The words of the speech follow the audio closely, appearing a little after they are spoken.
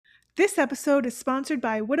This episode is sponsored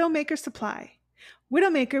by Widowmaker Supply.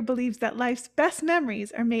 Widowmaker believes that life's best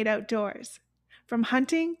memories are made outdoors. From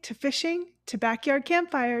hunting to fishing to backyard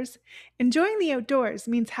campfires, enjoying the outdoors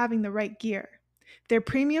means having the right gear. Their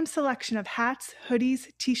premium selection of hats, hoodies,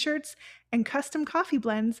 t-shirts, and custom coffee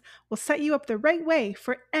blends will set you up the right way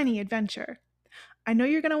for any adventure. I know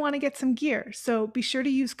you're going to want to get some gear, so be sure to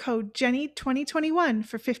use code JENNY2021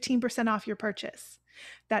 for 15% off your purchase.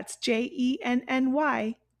 That's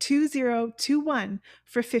JENNY 2021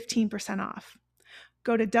 for 15% off.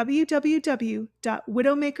 Go to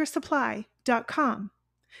www.widowmakersupply.com.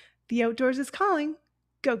 The outdoors is calling.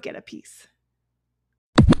 Go get a piece.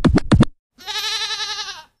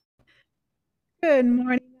 Good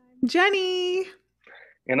morning, I'm Jenny.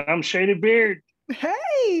 And I'm Shaded Beard.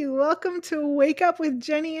 Hey, welcome to Wake Up with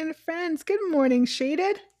Jenny and Friends. Good morning,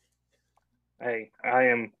 Shaded. Hey, I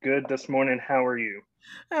am good this morning. How are you?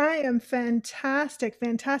 I am fantastic,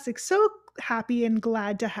 fantastic. So happy and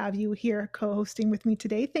glad to have you here co-hosting with me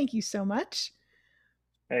today. Thank you so much.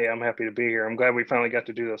 Hey, I'm happy to be here. I'm glad we finally got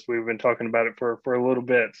to do this. We've been talking about it for a little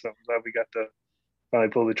bit, so I'm glad we got to finally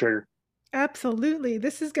pull the trigger. Absolutely.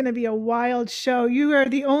 This is going to be a wild show. You are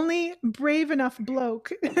the only brave enough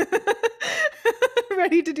bloke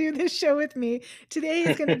ready to do this show with me. Today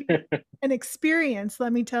is going to be an experience,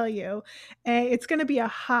 let me tell you. It's going to be a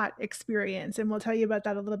hot experience, and we'll tell you about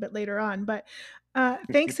that a little bit later on. But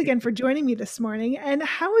thanks again for joining me this morning. And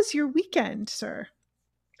how was your weekend, sir?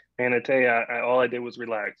 And I tell you, all I did was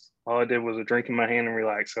relax. All I did was a drink in my hand and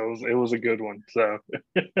relax. So it was a good one. So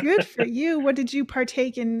Good for you. What did you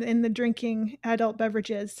partake in the drinking adult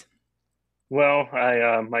beverages? well,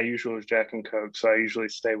 I my usual is Jack and Coke, so I usually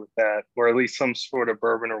stay with that, or at least some sort of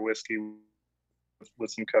bourbon or whiskey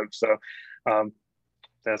with some Coke. So um,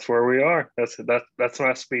 that's where we are. That's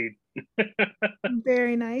my speed.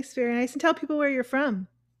 Very nice, very nice. And tell people where you're from.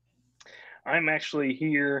 I'm actually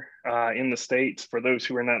here in the States. For those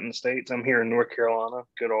who are not in the States, I'm here in North Carolina,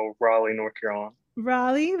 good old Raleigh, North Carolina.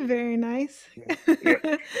 Raleigh, very nice. Yeah.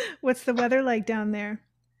 Yeah. What's the weather like down there?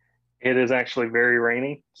 It is actually very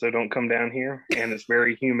rainy, so don't come down here. And it's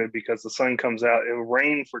very humid because the sun comes out. It'll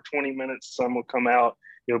rain for 20 minutes, sun will come out.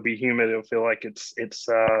 It'll be humid. It'll feel like it's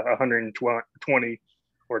 120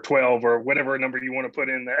 or 12 or whatever number you want to put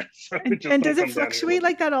in there. So just And don't does it come down here. fluctuate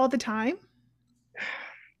like that all the time?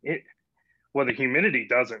 It Well, the humidity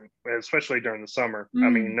doesn't, especially during the summer. I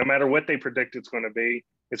Mm. mean, no matter what they predict it's going to be,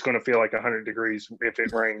 it's going to feel like 100 degrees if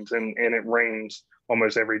it rains, and it rains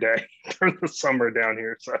almost every day during the summer down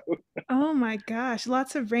here. So Oh my gosh,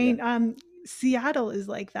 lots of yeah, rain. Seattle is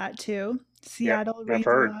like that too. yeah, Seattle I've rains a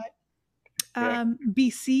heard. lot. Yeah,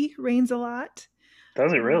 BC rains a lot.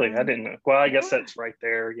 does it really? I Um, didn't know. Well, I guess yeah. that's right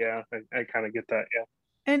there. Yeah, I kind of get that. Yeah,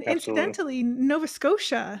 And absolutely. incidentally, Nova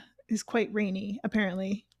Scotia is quite rainy,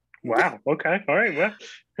 apparently. Wow. Okay. All right. Well,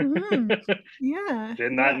 Mhm. Yeah,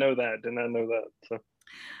 did not yeah. know that. Did not know that. So.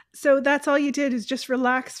 So that's all you did is just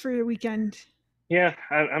relax for your weekend. Yeah,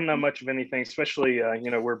 I'm not much of anything, especially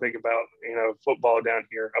we're big about football down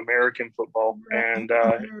here, American football, Right. and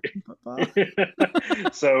American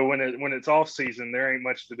football. so when it's off season, there ain't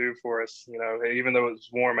much to do for us. Even though it's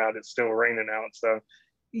warm out, it's still raining out. So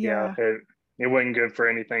yeah, Yeah. it wasn't good for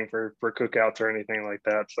anything for cookouts or anything like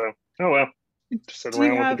that. So oh well, just sit Do you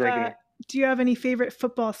around with the have drinking. do you have any favorite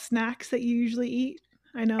football snacks that you usually eat?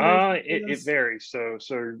 I know there's It those. varies. So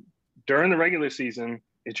during the regular season,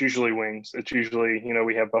 it's usually wings. It's usually,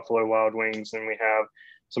 we have Buffalo Wild Wings and we have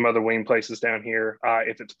some other wing places down here.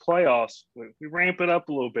 If it's playoffs, we ramp it up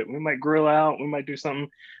a little bit. We might grill out, we might do something.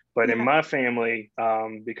 But in Yeah. my family,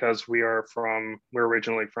 because we're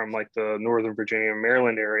originally from like the Northern Virginia,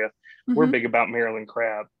 Maryland area, we're Hmm. big about Maryland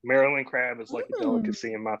crab. Maryland crab is like a Mm.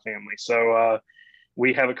 delicacy in my family. So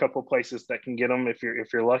we have a couple places that can get them if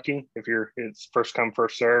you're lucky. It's first come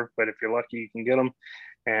first serve, but if you're lucky, you can get them.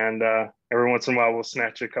 And every once in a while, we'll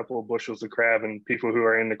snatch a couple of bushels of crab, and people who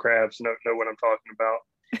are into crabs know what I'm talking about.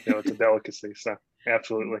 It's a delicacy. So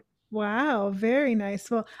absolutely. Wow, very nice.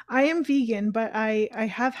 Well, I am vegan, but I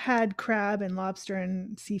have had crab and lobster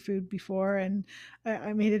and seafood before, and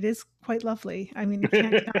I mean it is quite lovely. I mean, you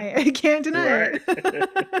can't deny it. You can't deny Right.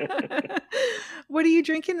 it. What are you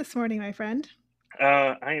drinking this morning, my friend?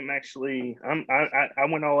 I am actually. I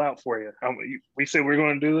went all out for you. We said we're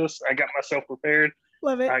going to do this. I got myself prepared.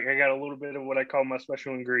 Love I, it. I got a little bit of what I call my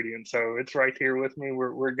special ingredient, so it's right here with me.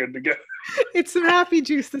 We're good to go. It's some happy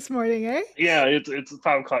juice this morning, eh? Yeah, it's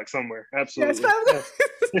 5 o'clock somewhere. Yes, Absolutely.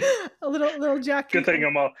 Yeah. a little Jack and Good thing Coke.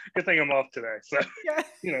 I'm off. Good thing I'm off today. So Yeah.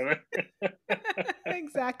 you know.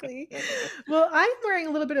 Exactly. Well, I'm wearing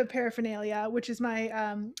a little bit of paraphernalia, which is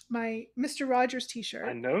my my Mr. Rogers I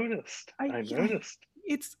t-shirt. noticed. I I yeah, noticed.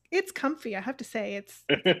 it's comfy. I have to say it's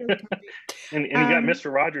really comfy. And you got Um,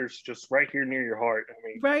 Mr. Rogers just right here near your heart. I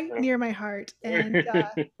mean, right you near my heart, and know.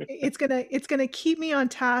 it's gonna keep me on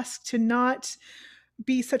task to not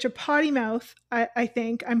be such a potty mouth. I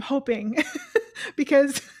think I'm hoping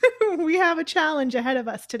because we have a challenge ahead of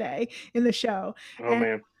us today in the show, Oh and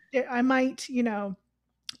man. I might,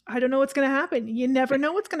 I don't know what's going to happen. You never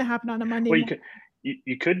know what's going to happen on a Monday Well, you morning. could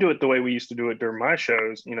you could do it the way we used to do it during my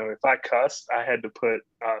shows. You know, if I cussed, I had to put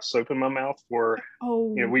soap in my mouth. For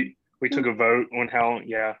Oh, we took a vote on how.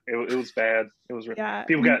 Yeah, it was bad. It was yeah.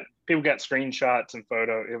 people got screenshots and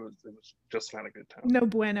photo. It was just not a good time. No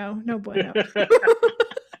bueno. No bueno.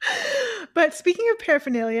 But speaking of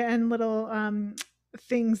paraphernalia and little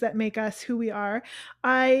things that make us who we are,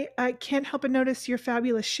 I can't help but notice your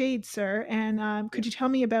fabulous shade, sir. And could you tell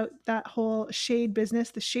me about that whole shade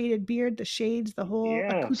business, the shaded beard, the shades, the whole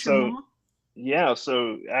Yeah. So accoutrement? yeah,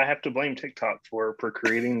 so I have to blame TikTok for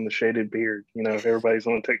creating the shaded beard. You know, everybody's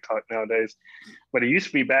on TikTok nowadays, but it used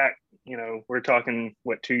to be back. You know, we're talking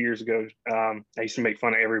what 2 years ago. I used to make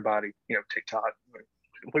fun of everybody. You know, TikTok.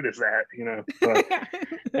 What is that? You know,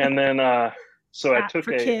 and then so I App took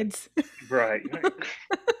for a kids. right.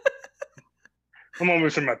 I'm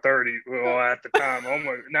almost in my 30s. Well, at the time,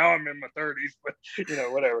 almost now I'm in my 30s,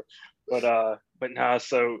 but whatever. But nah.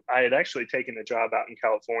 So I had actually taken a job out in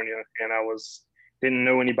California, and I was didn't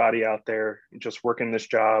know anybody out there, just working this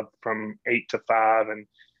job from 8 to 5, and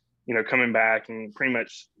coming back and pretty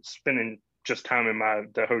much spending just time in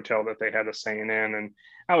the hotel that they had us staying in. And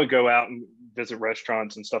I would go out and visit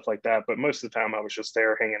restaurants and stuff like that. But most of the time I was just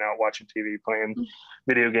there hanging out, watching TV, playing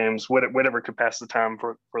video games, whatever could pass the time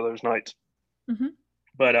for those nights. Mm-hmm.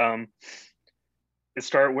 But it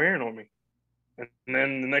started wearing on me. And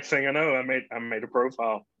then the next thing I know, I made a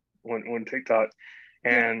profile on TikTok.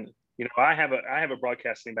 Yeah. And I have a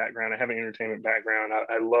broadcasting background. I have an entertainment background.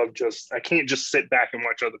 I can't just sit back and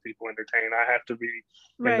watch other people entertain. I have to be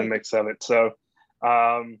in the Right. mix of it. So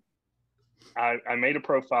um, I made a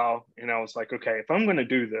profile, and I was like, okay, if I'm going to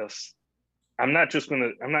do this, I'm not just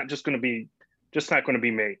going to be just not going to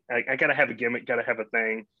be me. I got to have a gimmick, got to have a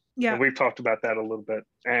thing. And Yeah. we've talked about that a little bit.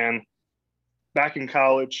 And back in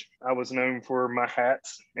college, I was known for my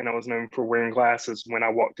hats, and I was known for wearing glasses when I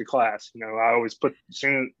walked to class. I always put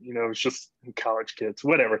it's just college kids,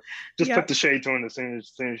 whatever. Just Yeah. put the shades on as soon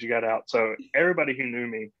as you got out. So everybody who knew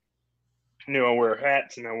me knew I wore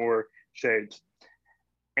hats and I wore shades.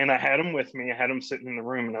 And I had them with me. I had them sitting in the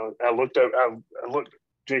room, and I looked up. I looked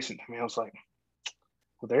Jason to me. I was like,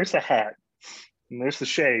 "Well, there's the hat, and there's the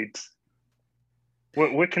shades.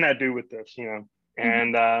 What can I do with this?" Mm-hmm.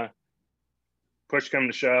 And push come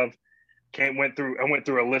to shove, I went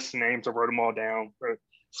through a list of names. I wrote them all down,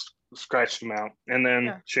 scratched them out, and then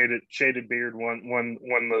Yeah. shaded beard won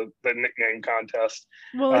the nickname contest.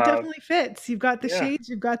 Well, it Uh, definitely fits. You've got the yeah, shades,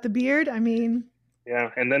 you've got the beard. I mean,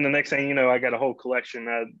 yeah. And then the next thing you know, I got a whole collection.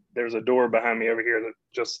 There's a door behind me over here that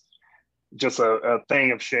just a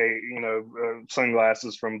thing of shade.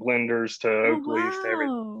 Sunglasses from Blenders to oh Oakleys to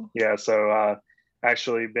everything. wow. Yeah, so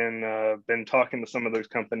actually been talking to some of those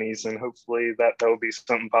companies, and hopefully that'll be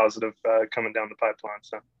something positive coming down the pipeline.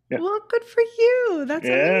 So yeah, Well, good for you. That's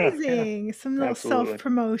yeah, yeah, amazing. Some little absolutely.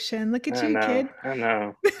 self-promotion. Look at you, kid. I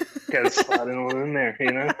know. Got to slide it on in there.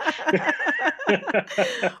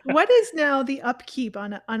 What is now the upkeep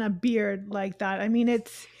on a beard like that? I mean,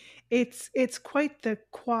 it's quite the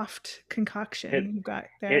coiffed it concoction you got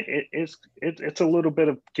there. it's a little bit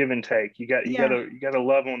of give and take. Yeah, You gotta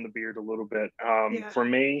love on the beard a little bit. yeah. For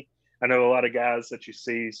me, I know a lot of guys that you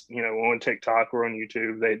see, on TikTok or on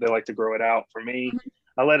YouTube, they like to grow it out. For me, Mhm.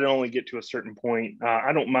 I let it only get to a certain point.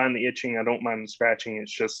 I don't mind the itching. I don't mind the scratching.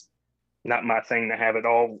 It's just not my thing to have it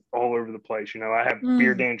all over the place. I have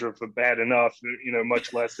beard Mm. dandruff bad enough.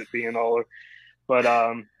 Much less it being all over. But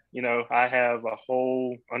I have a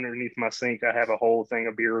whole underneath my sink. I have a whole thing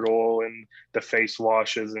of beard oil and the face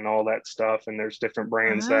washes and all that stuff. And there's different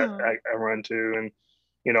brands that Wow. I run to.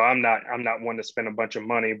 And I'm not one to spend a bunch of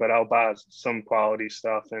money, but I'll buy some quality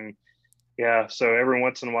stuff. And yeah, so every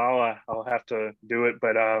once in a while I'll have to do it.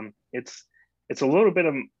 But it's a little bit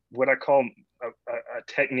of what I call a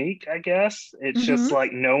technique, I guess. It's just Mhm.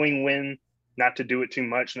 like knowing when not to do it too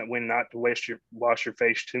much, and when not to wash your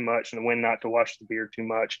face too much, and when not to wash the beard too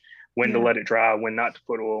much, when to Yeah. let it dry, when not to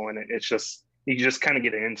put oil in it. It's just you just kind of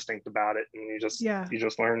get an instinct about it, and Yeah. you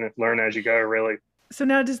just learn as you go, really. So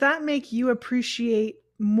now does that make you appreciate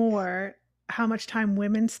more how much time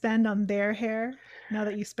women spend on their hair now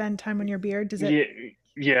that you spend time on your beard? Does it Yeah,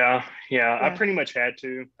 Yeah. I Yeah, pretty much had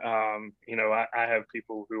to. I have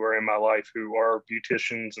people who are in my life who are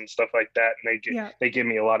beauticians and stuff like that, and yeah. they give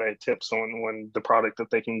me a lot of tips on when the product that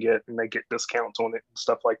they can get, and they get discounts on it and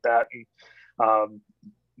stuff like that. And um,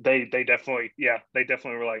 they definitely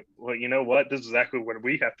were like, well, you know what, this is exactly what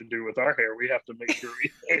we have to do with our hair. We have to make sure we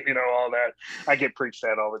all that. I get preached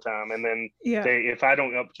that all the time. And then Yeah. if I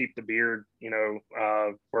don't upkeep the beard,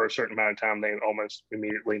 for a certain amount of time, they almost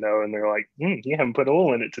immediately know, and they're like, you haven't put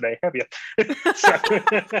oil in it today, have you? So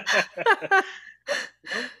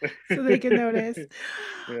So they can notice.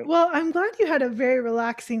 yeah. Well, I'm glad you had a very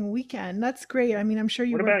relaxing weekend. That's great. I mean, I'm sure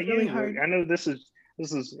you What worked about really you? hard. I know this is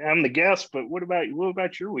I'm the guest, but what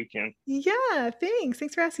about your weekend? Yeah, thanks.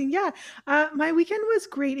 Thanks for asking. Yeah, my weekend was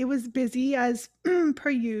great. It was busy as per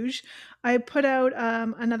usual. I put out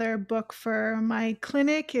another book for my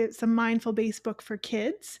clinic. It's a mindful based book for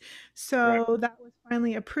kids. Right. So that was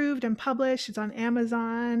finally approved and published. It's on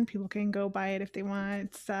Amazon. People can go buy it if they want.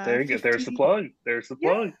 It's There you go. There's the 50. plug. There's the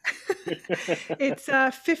Yeah. plug. It's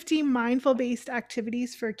 50 mindful based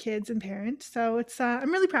activities for kids and parents. So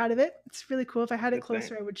I'm really proud of it. It's really cool. If I had it Good thing.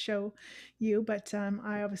 closer, I would show you, but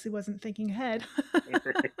I obviously wasn't thinking ahead.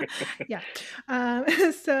 Yeah.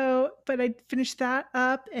 But I finished that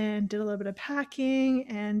up and did a little bit of packing,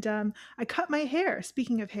 and I cut my hair.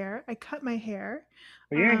 Speaking of hair, I cut my hair.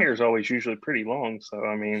 Well, your Um, hair is always usually pretty long, so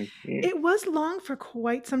I mean, yeah. it was long for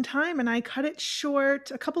quite some time, and I cut it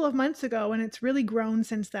short a couple of months ago, and it's really grown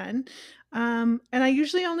since then. And I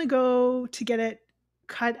usually only go to get it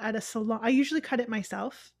cut at a salon. I usually cut it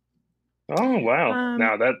myself. Oh wow. Um,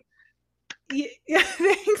 Now that yeah,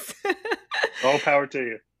 thanks. all power to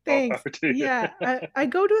you. All Thanks. power to you. Yeah, I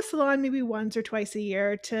go to a salon maybe once or twice a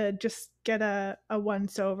year to just get a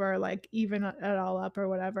once over, like even it all up or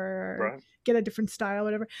whatever, or Right. get a different style,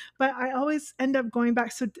 whatever. But I always end up going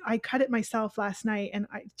back. So I cut it myself last night, and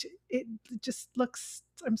it just looks.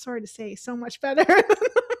 I'm sorry to say, so much better.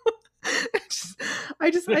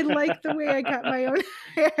 just, I like the way I cut my own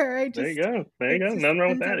hair. There you go. There you It go. just Nothing wrong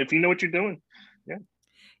with ends that. up If you know what you're doing. Yeah.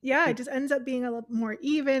 yeah, it just ends up being a little more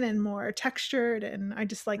even and more textured, and I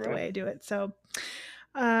just like the Right. way I do it. So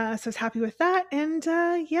I was happy with that, and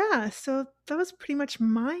yeah, so that was pretty much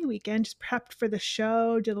my weekend. Just prepped for the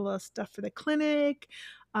show, did a little stuff for the clinic,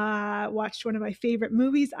 watched one of my favorite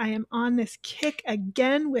movies. I am on this kick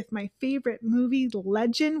again with my favorite movie,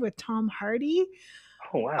 Legend, with Tom Hardy.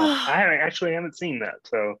 Oh wow. Oh, I actually haven't seen that,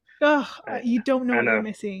 so I you don't know I what you're know.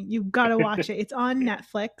 missing. You gotta watch it. It's on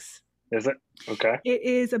Netflix. Is it? Okay. It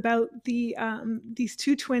is about these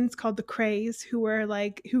two twins called the Krays who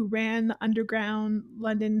ran the underground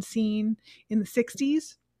London scene in the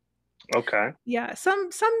 60s. Okay. Yeah, some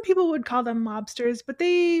people would call them mobsters, but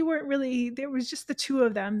they weren't really. There was just the two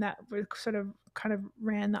of them that were sort of kind of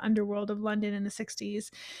ran the underworld of London in the 60s.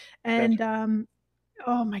 And Gotcha.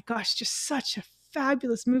 oh my gosh, just such a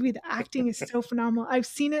fabulous movie. The acting is so phenomenal. I've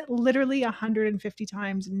seen it literally 150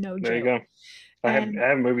 times, no There you joke. go. And I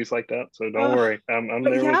have movies like that, so don't oh, worry. I'm but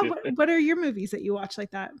there with yeah, you. what are your movies that you watch like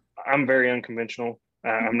that? I'm very unconventional.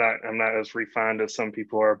 Mhm. I'm not as refined as some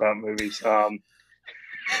people are about movies.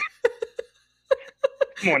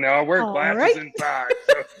 Come on now, I wear All glasses right. inside.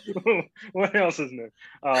 So what else is new?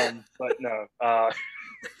 But no.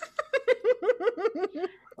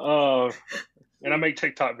 Uh, and I make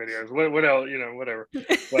TikTok videos. What else? Whatever.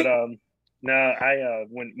 But no,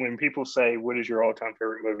 when people say what is your all time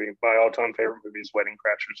favorite movie, my all time favorite movie is Wedding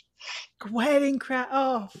Crashers. Wedding crap.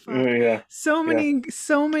 Oh fuck. Yeah, yeah, So many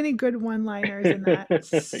good one-liners in that.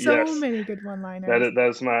 So yes. many good one-liners.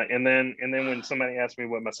 That's my and then when somebody asks me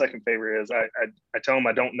what my second favorite is, I tell them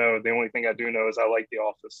I don't know. The only thing I do know is I like The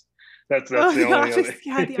Office. That's Oh, the The only Office. other.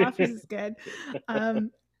 Yeah, The Office is good. Um,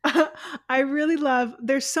 I really love.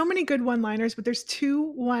 There's so many good one-liners, but there's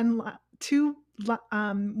two one-liner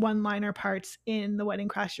parts in The Wedding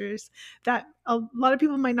Crashers that a lot of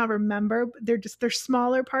people might not remember. But they're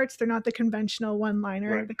smaller parts. They're not the conventional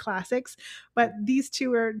one-liner, Right. the classics. But these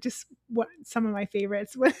two are just some of my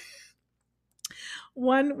favorites.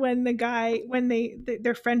 One when the guy when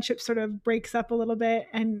their friendship sort of breaks up a little bit,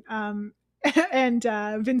 and and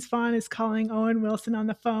Vince Vaughn is calling Owen Wilson on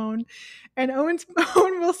the phone, and Owen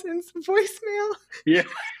Wilson's voicemail, Yeah.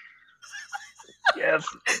 Yes.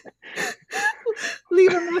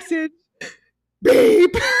 leave a message,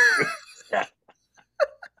 beep.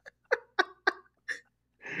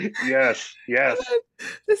 Yes. And Yes. then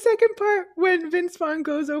the second part when Vince Vaughn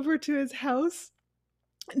goes over to his house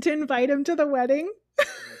to invite him to the wedding,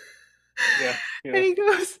 Yeah. and Yeah. he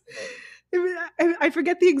goes, I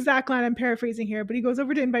forget the exact line, I'm paraphrasing here, but he goes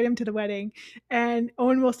over to invite him to the wedding, and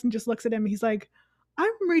Owen Wilson just looks at him. He's like,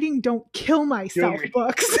 I'm reading Don't Kill Don't Myself read.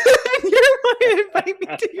 books. And you want to invite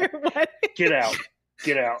me to your wedding. Get out.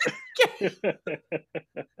 Get out.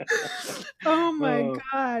 Oh my Oh,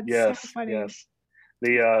 God. So yes, funny. yes.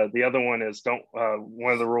 The other one is don't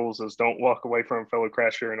one of the rules is don't walk away from a fellow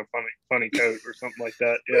crasher in a funny coat or something like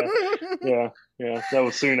that. Yeah, yeah, yeah. That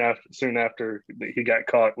was soon after he got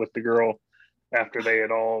caught with the girl after they had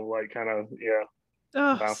all like kind of yeah.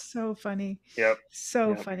 Oh, Wow. so funny. Yep. So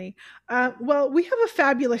Yep. funny. Well, we have a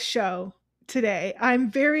fabulous show today. I'm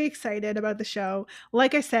very excited about the show.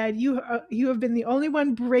 Like I said, you have been the only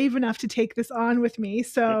one brave enough to take this on with me.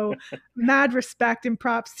 So mad respect and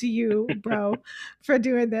props to you, bro, for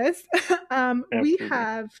doing this.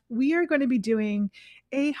 Absolutely. We are going to be doing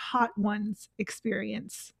a Hot Ones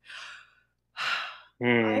experience. I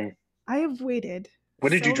Hmm. I have waited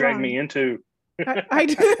What did so you drag me long. into? I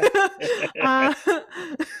do.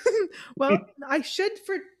 Well, I should,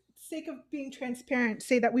 for sake of being transparent,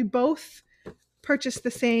 say that we both purchased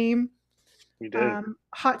the same You did.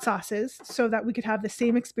 hot sauces so that we could have the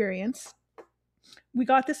same experience. We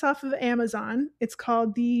got this off of Amazon. It's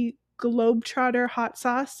called the Globetrotter hot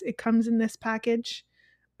sauce. It comes in this package.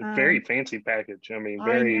 Very Um, fancy package. I mean, I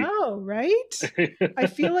very. know, right? I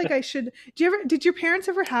feel like I should. Did your parents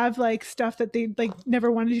ever have like stuff that they like never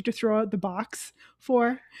wanted you to throw out the box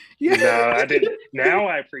for? Yeah. No, I didn't. Now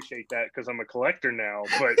I appreciate that because I'm a collector now.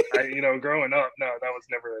 But growing up, no, that was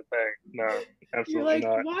never a thing. No, You're absolutely like,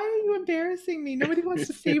 not. why are you embarrassing me? Nobody wants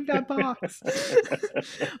to save that box.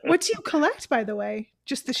 What do you collect, by the way?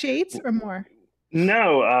 Just the shades or more?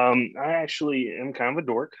 No, I actually am kind of a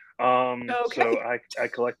dork. So Okay. I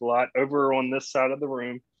collect a lot over on this side of the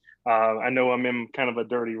room. I know I'm in kind of a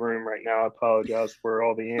dirty room right now. I apologize for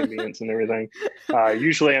all the ambience and everything.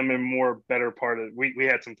 Usually I'm in more better part of. We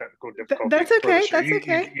had some technical difficulties That's for the okay. show. That's You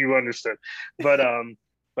okay. you understood, but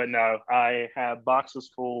no, I have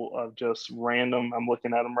boxes full of just random. I'm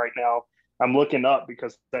looking at them right now. I'm looking up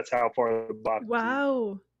because that's how far the boxes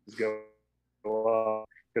Wow. go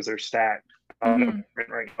because they're stacked. Hmm. Right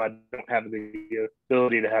now, I don't have the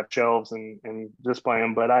ability to have shelves and display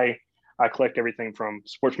them, but I collect everything from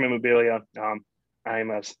sports memorabilia.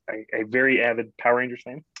 I'm a very avid Power Rangers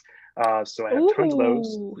fan, so I have tons of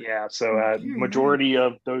those. Ooh, Yeah, so very nice. majority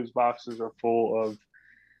of those boxes are full of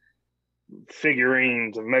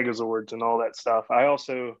figurines and Megazords and all that stuff. I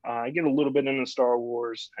also I get a little bit into Star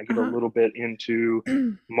Wars. I get a Uh-huh. little bit into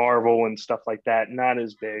Marvel and stuff like that. Not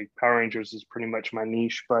as big. Power Rangers is pretty much my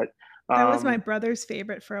niche, but That was my um, brother's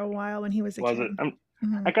favorite for a while when he was a was it? kid.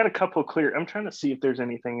 Hmm. I got a couple clear. I'm trying to see if there's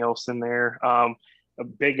anything else in there. A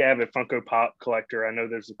big avid Funko Pop collector. I know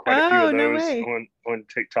there's quite a few of Oh, no those way. on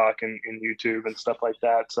TikTok and YouTube and stuff like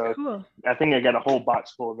that. So Cool. I think I got a whole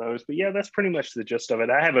box full of those. But yeah, that's pretty much the gist of it.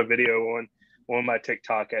 I have a video on my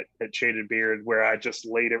TikTok at Shaded Beard where I just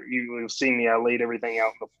laid it. You'll see me. I laid everything out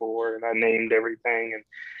on the floor and I named everything. And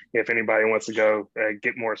if anybody wants to go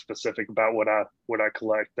get more specific about what I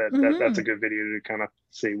collect, that's a Hmm. good video to kind of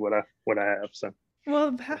see what I have. So.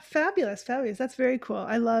 Well, fabulous, fabulous. That's very cool.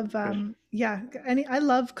 I love, yeah, I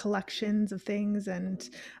love collections of things, and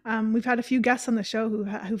we've had a few guests on the show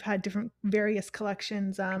who've had different various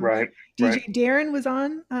collections. Right, DJ right. Darren was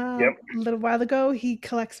on Yep. a little while ago. He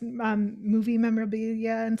collects movie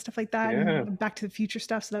memorabilia and stuff like that, Yeah. and Back to the Future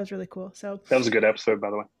stuff. So that was really cool. So That was a good episode,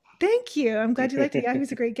 by the thank you. I'm glad you liked it. Yeah, he way.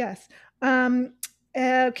 was a great guest.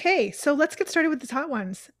 Okay, so let's get started with the hot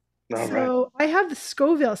ones. All right. So I have the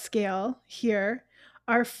Scoville scale here.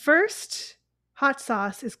 Our first hot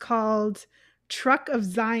sauce is called Truck of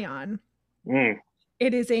Zion. Mm.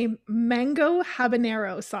 It is a mango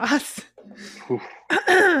habanero sauce. Oof.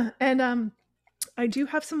 And I do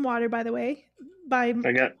have some water, by the way, by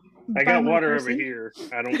I got I by got my water over person. here.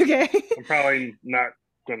 I don't. Okay. I'm probably not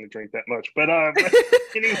going to drink that much, but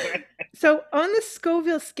anyway. So on the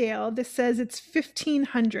Scoville scale, this says it's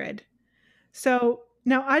 1500. So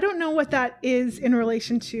now I don't know what that is in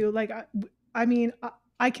relation to like I mean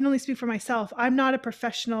I can only speak for myself. I'm not a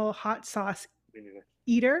professional hot sauce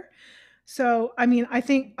eater. So I mean I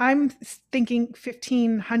think I'm thinking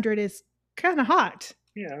 1500 is kind of hot.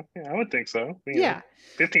 Yeah, I would think so. Yeah.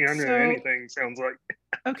 1,500 So anything sounds like.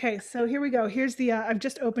 okay, so here we go. Here's the I've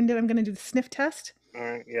just opened it. I'm going to do the sniff test. All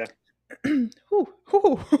right. Yeah. Ooh,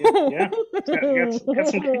 ooh. Yeah. Got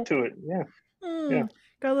some kick to it. Yeah. Yeah.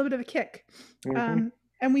 Got a little bit of a kick. Hmm.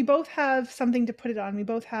 And we both have something to put it on. We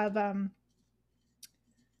both have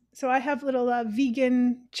so I have little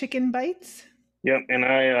vegan chicken bites. Yep. And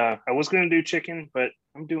I was going to do chicken, but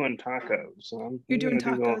I'm doing tacos. So You're I'm doing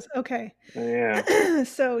going to do all. tacos. Okay. Yeah.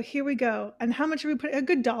 So here we go. And how much are we putting? A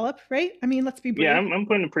good dollop, right? I mean, let's be Yeah. brave. I'm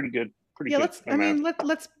putting a pretty Yeah, good I mean,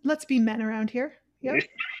 amount. let's be men around here. Yep.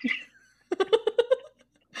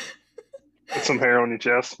 Put some hair on your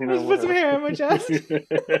chest, you know, Let's put some whatever. hair on my chest.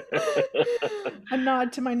 A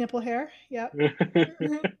nod to my nipple hair. Yep.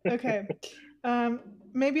 Okay.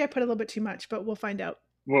 Maybe I put a little bit too much, but we'll find out.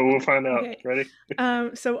 Well, we'll find out. Okay. Ready?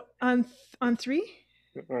 So on three.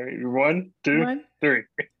 All right. 1, 2, One. 3.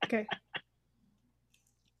 Okay.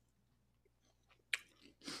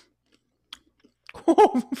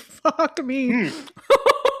 Oh, fuck me.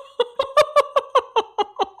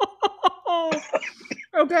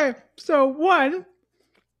 Okay. So 1.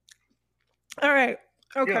 All right.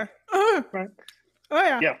 Okay. Yeah. Right. Oh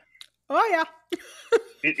yeah. Yeah. Oh yeah.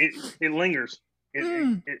 It lingers.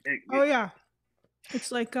 Oh yeah.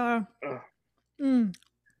 It's like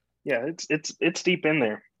yeah, it's deep in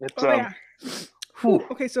there. It's yeah.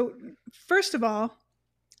 Okay, so first of all,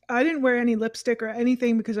 I didn't wear any lipstick or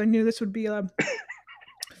anything because I knew this would be a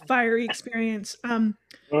fiery experience.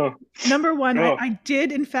 Number one, I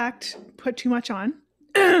did in fact put too much on.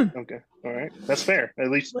 Okay. All right. That's fair.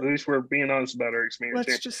 At least we're being honest about our experience.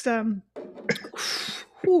 Let's just I'm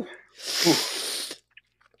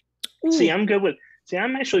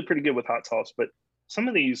actually pretty good with hot sauce, but some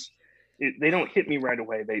of these they don't hit me right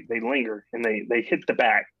away. They linger and they hit the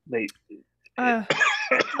back. Like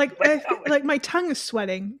my tongue is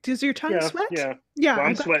sweating. Does your tongue sweat? Yeah. Yeah. Well,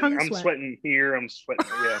 I'm sweating. I'm sweating here. I'm sweating.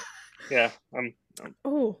 Yeah. Yeah.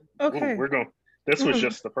 Oh, okay. We're going. This was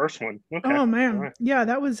just the first one. Okay. Oh man. Right. Yeah,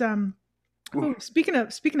 that was speaking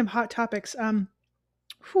of hot topics,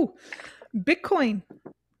 Bitcoin.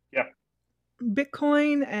 Yeah.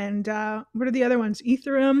 Bitcoin and what are the other ones?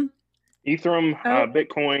 Ethereum,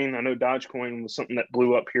 Bitcoin. I know Dogecoin was something that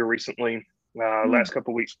blew up here recently, last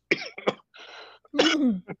couple of weeks.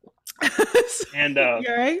 And you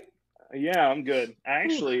right? Yeah, I'm good. I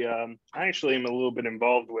actually am a little bit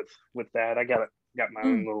involved with that. I got my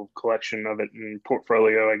own little collection of it and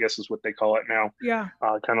portfolio, I guess is what they call it now. Yeah.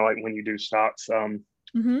 Kind of like when you do stocks.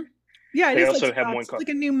 Yeah, they also have one called like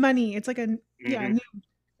a new money. It's like a new.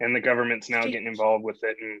 And the government's now getting involved with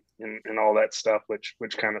it and all that stuff, which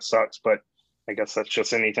kind of sucks. But I guess that's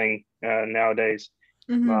just anything nowadays.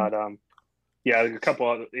 But yeah, a couple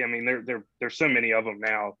other. I mean, there's so many of them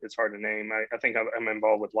now. It's hard to name. I think I'm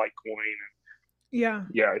involved with Litecoin. Yeah,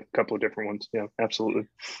 a couple of different ones. Yeah, absolutely.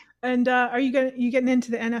 And are you getting into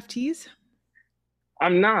the NFTs?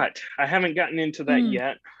 I'm not. I haven't gotten into that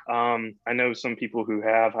yet. I know some people who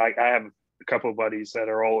have. I have a couple of buddies that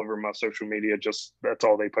are all over my social media. Just that's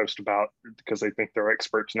all they post about because they think they're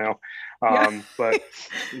experts now. But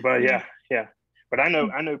yeah. But I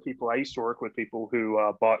know people. I used to work with people who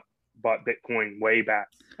bought Bitcoin way back.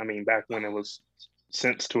 I mean, back when it was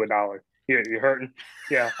cents to $1. Yeah, you hurting?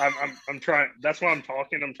 Yeah, I'm trying. That's why I'm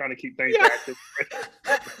talking. I'm trying to keep things active.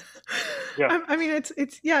 Yeah, I mean, it's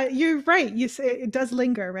yeah. You're right. You say it does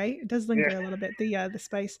linger, right? It does linger a little bit. The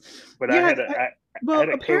spice. But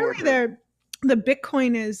apparently the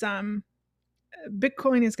Bitcoin is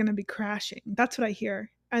going to be crashing. That's what I hear.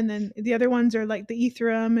 And then the other ones are like the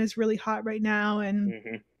Ethereum is really hot right now,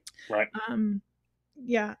 and right.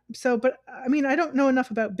 Yeah. So, but I mean, I don't know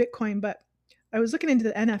enough about Bitcoin, but I was looking into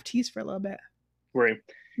the NFTs for a little bit. Right.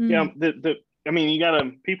 Yeah. I mean, you got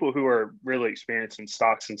people who are really experienced in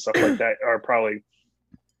stocks and stuff like that are probably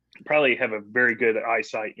have a very good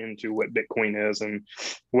eyesight into what Bitcoin is and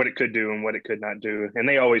what it could do and what it could not do. And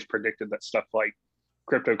they always predicted that stuff like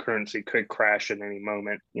cryptocurrency could crash at any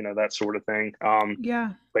moment, that sort of thing.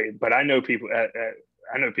 Yeah. But I know people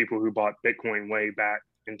who bought Bitcoin way back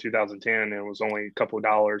in 2010, and it was only a couple of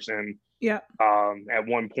dollars. And at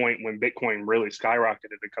one point when Bitcoin really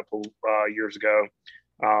skyrocketed a couple years ago,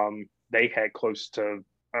 they had close to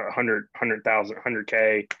 100,000,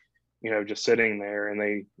 100K, just sitting there, and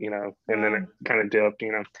they, and then it kind of dipped,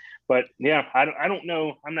 But yeah, I don't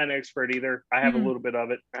know. I'm not an expert either. I have a little bit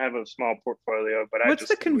of it. I have a small portfolio, but what's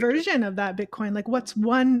the conversion of that Bitcoin? Like, what's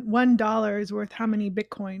 $1 is worth how many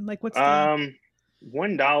Bitcoin? Like, what's the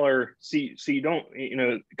 $1? See, you don't,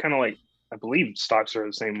 kind of like, I believe stocks are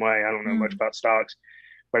the same way. I don't know much about stocks,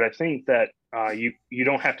 but I think that you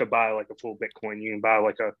don't have to buy like a full Bitcoin. You can buy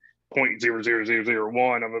like a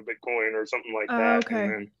 0.00001 of a Bitcoin or something like that. Okay.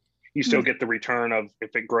 And then you still get the return of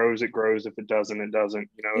if it grows, it grows. If it doesn't, it doesn't.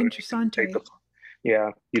 Interessante.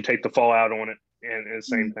 You take the fallout on it, and it's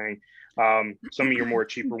the same thing. Some of your more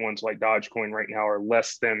cheaper ones like Dogecoin right now are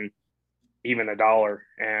less than even $1,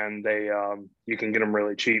 and they you can get them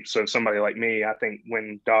really cheap. So somebody like me, I think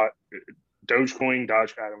when Dogecoin, I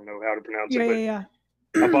don't know how to pronounce it,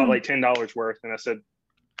 but I bought like $10 worth, and I said,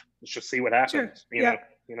 let's just see what happens. Sure.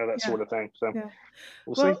 That sort of thing. So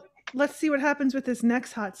we'll see. Let's see what happens with this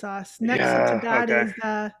next hot sauce. Next to that is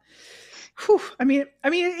Whew, I mean,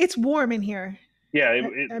 it's warm in here. Yeah, I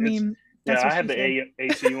it's mean, yeah. that's I what have she the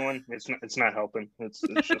said. AC on. It's not helping. It's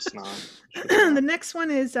just not. It's just The not. next one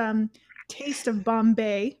is Taste of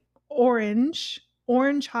Bombay orange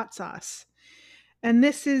hot sauce, and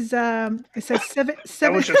this is it says seven That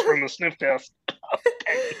seven. was just from the sniff test.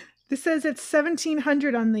 This says it's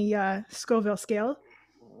 1700 on the Scoville scale.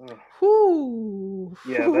 Ugh. Whoo,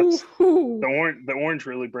 Yeah, whoo, that's whoo. the orange. The orange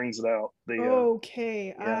really brings it out. The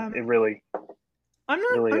Okay. yeah, it really I'm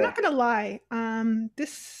not. really I'm not gonna lie.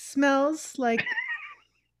 This smells like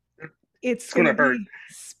it's it's gonna gonna hurt. be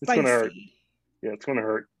It's gonna hurt. spicy. Yeah, it's gonna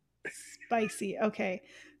hurt. Spicy. Okay.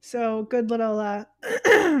 So good little.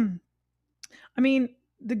 I mean,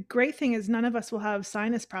 the great thing is none of us will have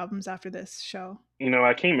sinus problems after this show.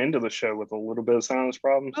 I came into the show with a little bit of sinus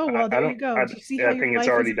problems. Oh well, I there you don't. go. Do you see how I your think it's life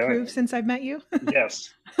has already done. improved since I've met you?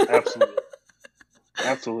 Yes, absolutely,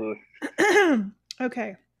 absolutely.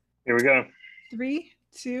 Okay. Here we go. 3,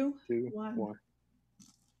 2, 2, 1. 1.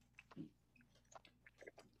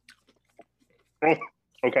 Oh,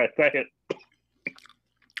 okay, that hit.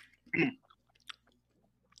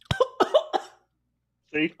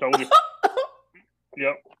 See, told you.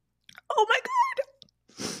 Yep. Oh my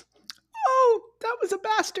god! Oh, that was a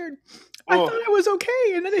bastard. I Oh, thought I was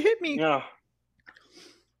okay, and then it hit me. yeah.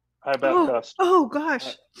 I about cussed. Oh gosh.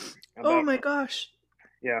 I Oh about, my gosh.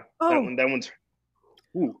 yeah. Oh. That one's.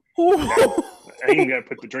 Ooh. Oh. I even gotta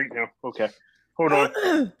put the drink now. Okay. Hold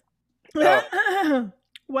on.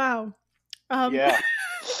 Wow. Yeah.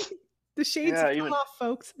 The shades Yeah, have come even off,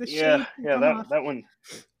 folks. The yeah, shades have yeah. come off. That one.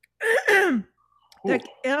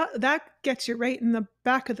 That gets you right in the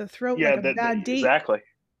back of the throat Yeah, like a bad date. exactly.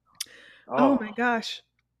 Oh my gosh.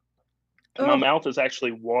 My mouth is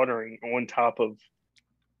actually watering on top of.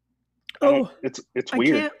 It's I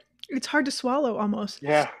weird. can't. It's hard to swallow almost.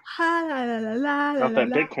 Yeah. Ha, la, la, la, la, Not la, that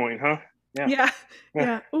la. Bitcoin, huh?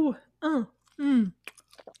 Yeah. Ooh.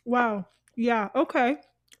 Wow. Yeah. Okay.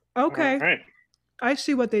 Okay. All right. I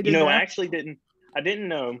see what they did I there. actually didn't. I didn't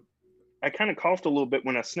know. I kind of coughed a little bit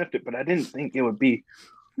when I sniffed it, but I didn't think it would be.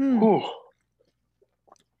 Whew.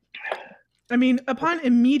 I mean, upon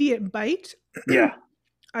immediate bite, Yeah.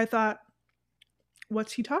 I thought,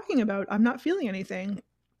 what's he talking about? I'm not feeling anything.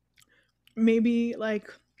 Maybe like,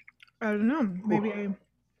 I don't know. Maybe I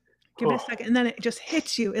give it a second, and then it just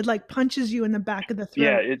hits you. It like punches you in the back of the throat.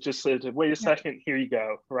 Yeah, it just said, "Wait a second, here you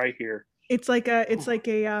go, right here." It's like a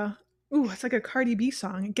Cardi B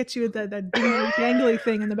song. It gets you the dingly dangly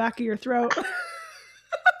thing in the back of your throat.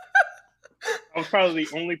 I was probably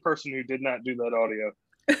the only person who did not do that audio.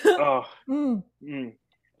 Oh.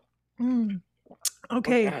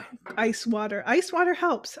 Okay, Okay. ice water. Ice water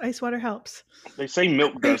helps. Ice water helps. They say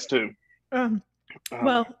milk does too.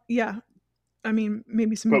 Well, yeah. I mean,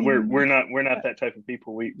 maybe some. But we're not that type of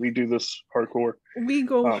people. We do this hardcore. We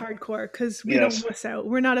go hardcore because we don't wuss out.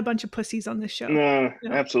 We're not a bunch of pussies on this show. No,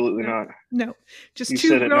 absolutely not. No, just You two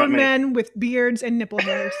said it, not grown me. men with beards and nipple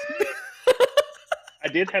hairs. I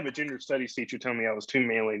did have a gender studies teacher tell me I was too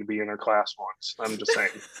manly to be in her class once. I'm just saying.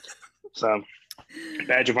 So,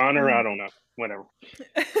 badge of honor, I don't know. Whatever.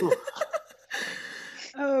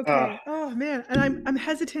 Okay. Oh man, and I'm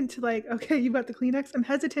hesitant to like. Okay, you got the Kleenex. I'm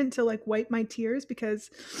hesitant to like wipe my tears because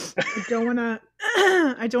I don't wanna.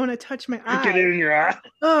 I don't wanna touch my eye. Get it in your eye.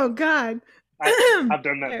 Oh God. I've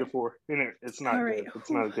done that before. It's not good.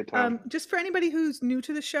 It's not a good time. Just for anybody who's new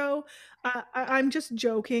to the show, I'm just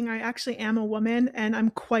joking. I actually am a woman, and I'm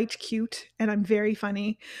quite cute, and I'm very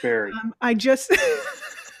funny. Very. I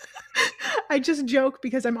just joke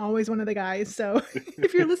because I'm always one of the guys. So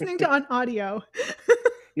if you're listening to on audio,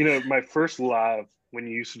 my first live when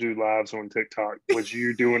you used to do lives on TikTok was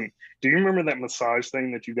you doing. Do you remember that massage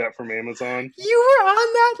thing that you got from Amazon? You were on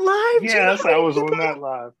that live. Yes, I was on that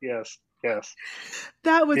live. Yes.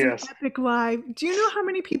 That was an epic live. Do you know how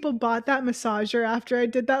many people bought that massager after I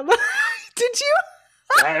did that live? Did you?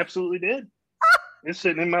 I absolutely did. It's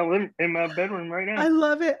sitting in my bedroom right now. I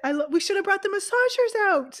love it. We should have brought the massagers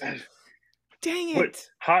out. Dang it. What,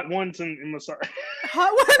 hot ones and massage.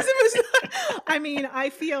 Hot ones and massage. I mean,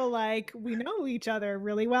 I feel like we know each other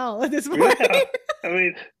really well at this point. Yeah. I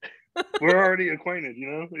mean, we're already acquainted,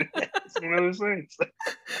 It's one of those things.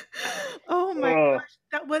 Oh my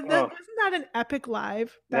gosh. Wasn't that an epic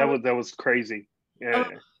live? That was crazy. Yeah.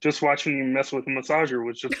 Just watching you mess with the massager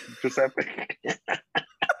was just epic.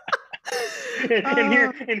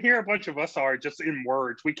 and here a bunch of us are just in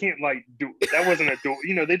words. We can't do that. Wasn't a duel.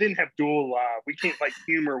 They didn't have dual live. We can't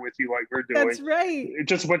humor with you like we're doing. That's right.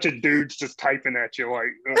 Just a bunch of dudes just typing at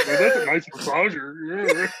you that's a nice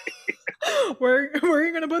massager. Where are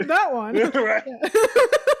you gonna put that one? Right.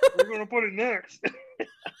 We're gonna put it next.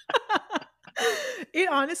 It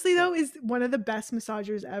honestly though is one of the best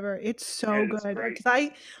massagers ever. It's so It is good. great.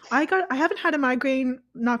 Because I haven't had a migraine,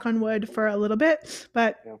 knock on wood, for a little bit,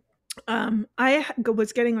 but Yeah.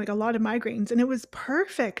 was getting like a lot of migraines, and it was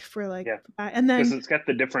perfect for like Yeah. that. And Because then it's got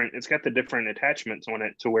the different attachments on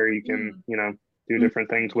it to where you can, mm, do mm, different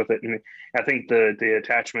things with it. And I think the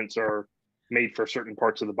attachments are made for certain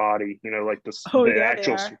parts of the body, like oh the yeah, they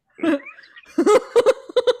actual are.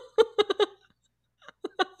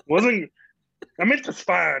 wasn't I meant the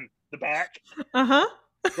spine, the back. Uh-huh.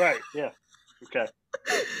 Right. Yeah. Okay.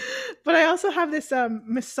 But I also have this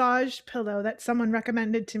massage pillow that someone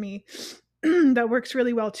recommended to me that works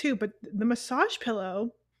really well too. But the massage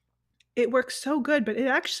pillow, it works so good, but it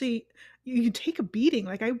actually you take a beating.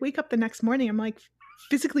 Like I wake up the next morning, I'm like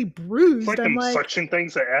physically It's bruised. like I'm them like, suction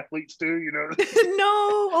things that athletes do, no,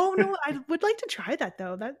 oh no, I would like to try that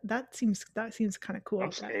though. That seems kind of cool.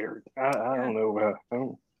 I'm scared. I Yeah, don't know. I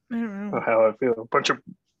don't Know know. how I feel. Bunch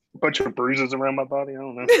of bruises around my body. I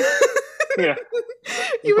don't know. Yeah.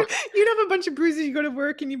 You'd have a bunch of bruises. You go to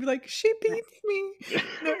work and you'd be like, "She beat me."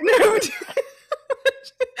 No, no. What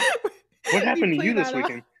You happened to play you this that off.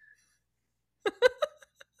 weekend?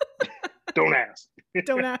 Don't ask.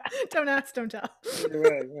 Don't ask. Don't ask. Don't tell.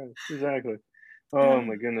 Right, right, exactly. Oh Oh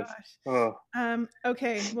my goodness. gosh. Oh,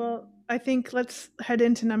 Okay. Well, I think let's head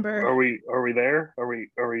into number. are we there?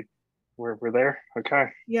 We're there? Okay.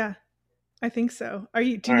 Yeah, I think so. Are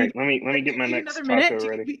you? Do All you right. need? Let me Do get you my need another next taco minute?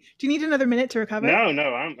 ready. Do you need another minute to recover? No,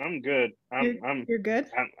 no, I'm good. You're you're good.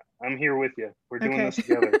 I'm here with you. We're doing Okay. this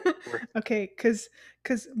together. We're Okay. Cause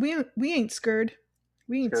we ain't scared.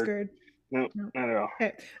 We ain't scared. scared. No, No. not at all.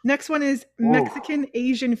 Okay. Next one is Whoa. Mexican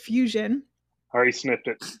Asian fusion. I already sniffed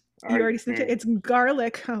it. All You right. already sniffed it. It's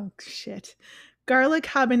garlic. Oh shit. Garlic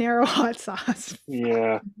habanero hot sauce. Fuck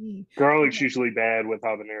Yeah. me. Garlic's Okay. usually bad with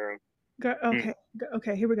habanero. Mm. Okay.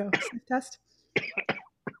 Okay. Here we go. Sniff test.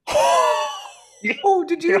 Yeah. Oh,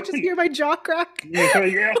 did you Yeah. just hear my jaw crack? Yeah.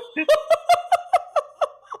 There.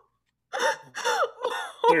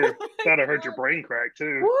 Oh my That'd hurt your god. brain crack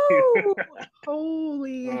too. Woo!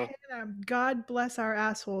 Holy Uh, Hannah. God bless our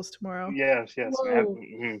assholes tomorrow. yes, yes. Whoa.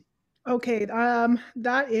 Okay.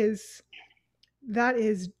 That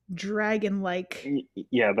is dragon like.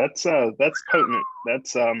 Yeah, that's potent.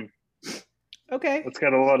 Okay. That's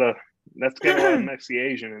got a lot of that's got a lot of Mexi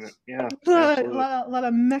Asian in it. Yeah, absolutely. Lot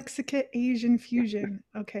of Mexican Asian fusion.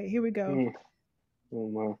 Okay, here we go. Mm.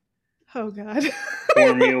 Oh, Oh God.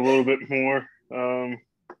 pour me a little bit more.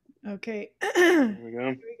 Okay. There we go.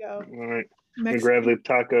 Here we go. All right. Let me Mexican. grab the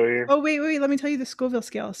taco here. Oh wait. Let me tell you the Scoville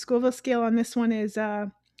scale. Scoville scale on this one is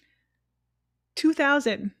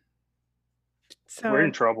 2,000. We're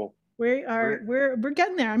in So trouble. we're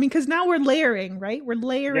getting there. I mean, because now we're layering, right? We're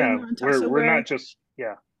layering Yeah, on top. we're So we're not just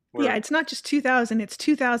yeah, we're it's not just 2,000. It's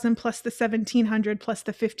 2,000 plus the 1,700 plus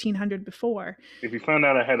the 1,500 before. if you found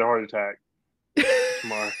out I had a heart attack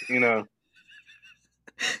tomorrow,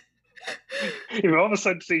 if you all of a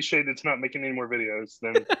sudden see shit that's not making any more videos,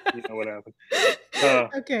 then you know what happened.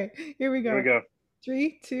 Okay, here we go. Here we go.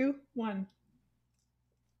 3, 2, 1.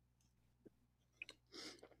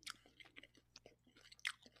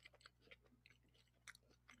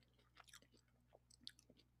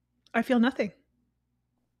 I feel nothing.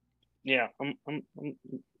 Yeah,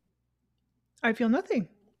 I feel nothing.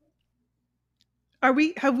 Have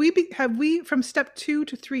we from step 2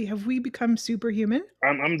 to 3 have we become superhuman?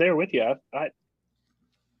 I'm there with you.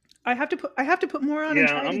 I have to put more on and Yeah,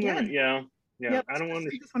 try it I'm gonna. again. Yeah, yeah. Yeah, I don't let's do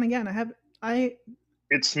understand. this one again. I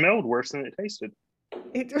It smelled worse than it tasted.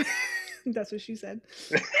 it that's what she said.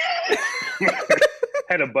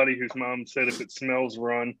 Had a buddy whose mom said if it smells,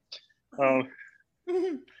 run.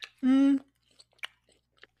 Mm.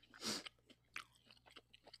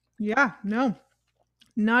 Yeah, no.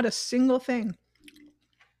 Not a single thing.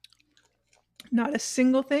 Not a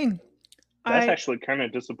single thing. That's actually kind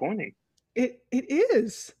of disappointing. It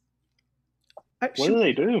is. What do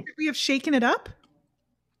they do? Should we have shaken it up?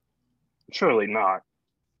 Surely not.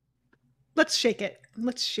 Let's shake it.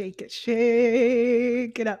 Let's shake it.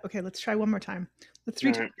 Shake it up. Okay, let's try one more time. The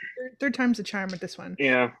third time's the charm with this one.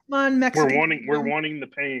 Yeah. Come on, Mexican. We're wanting the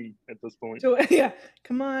pain at this point. So, yeah.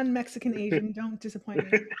 Come on, Mexican Asian. Don't disappoint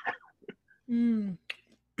me.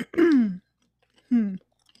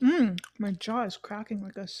 My jaw is cracking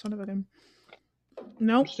like a son of a gun.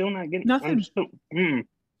 Nope. I'm still not getting Nothing.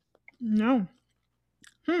 No.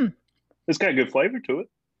 It's got good flavor to it.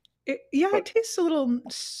 It tastes a little,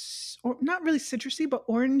 not really citrusy, but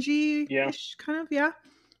orangey-ish kind of. Yeah.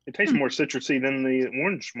 It tastes more citrusy than the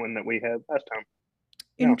orange one that we had last time.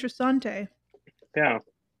 Yeah. Interessante. Yeah.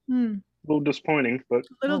 A little disappointing, but a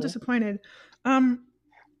little disappointed.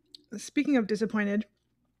 speaking of disappointed,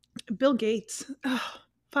 Bill Gates. Oh,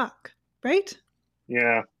 fuck. Right?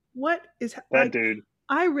 Yeah, What is that like? dude.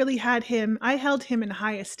 I really had him. I held him in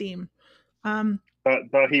high esteem. Um,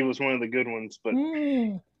 Thought he was one of the good ones,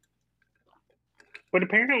 mm, but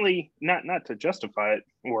apparently not to justify it,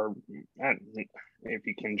 or if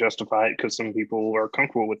you can justify it, because some people are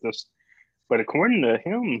comfortable with this. But according to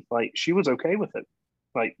him, like she was okay with it,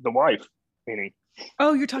 like the wife, meaning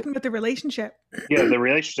oh, you're talking about the relationship. yeah, the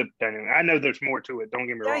relationship dynamic. I know there's more to it. Don't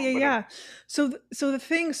get me Yeah, wrong, yeah, but yeah. So the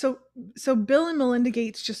thing, so Bill and Melinda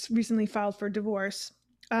Gates just recently filed for divorce.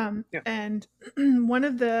 yeah, And one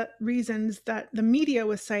of the reasons that the media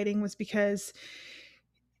was citing was because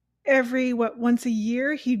every once a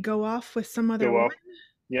year he'd go off with some other go woman. off.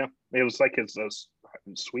 Yeah, it was like his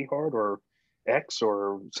sweetheart or ex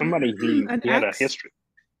or somebody An he had ex.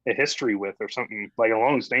 a history with or something like a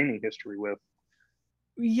long standing history with.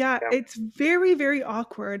 Yeah, Yeah, it's very, very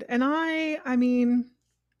awkward. And I mean,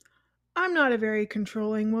 I'm not a very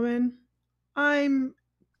controlling woman. I'm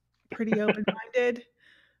pretty open-minded,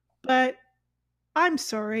 but I'm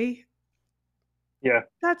sorry. yeah.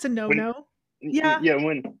 That's a When no-no. Yeah. yeah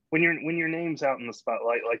when your name's out in the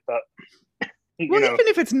spotlight like that, Well, you know. even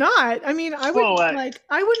if it's not, I mean, Well, I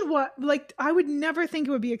wouldn't want like I would never think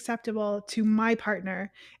it would be acceptable to my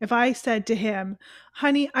partner if I said to him,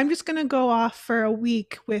 "Honey, I'm just going to go off for a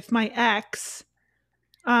week with my ex.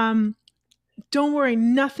 Um, don't worry,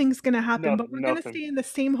 nothing's going to happen, but we're going to nothing. stay in the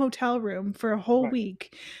same hotel room for a whole Right,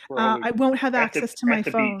 week. for a whole week I won't have access to my at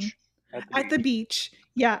the phone beach at the at the beach. beach.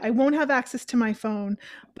 Yeah, I won't have access to my phone,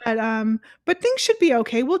 but things should be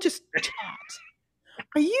okay. We'll just chat."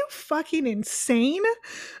 Are you fucking insane?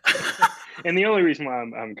 And the only reason why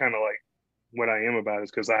I'm kind of like what I am about it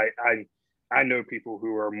is because I know people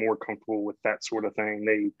who are more comfortable with that sort of thing.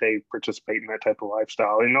 They participate in that type of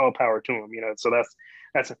lifestyle, and all power to them, you know. So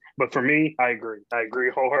that's. But for me, I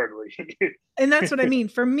agree wholeheartedly. And that's what I mean.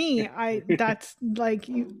 For me, I that's like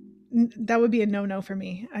that would be a no-no for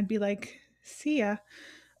me. I'd be like, "See ya."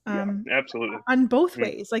 Yeah, Um, absolutely. on both Mm.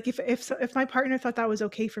 ways. Like if my partner thought that was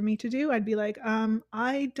okay for me to do, I'd be like,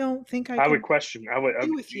 I don't think I I would could question.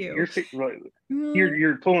 be with you. You're Mm,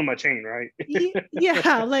 you're pulling my chain, right?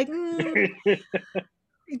 yeah, like,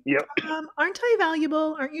 Yep. aren't I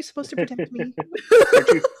valuable? Aren't you supposed to protect me?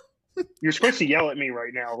 Aren't you? You're supposed to yell at me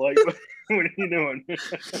right now. Like, what are you doing?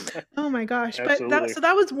 Oh my gosh. But Absolutely.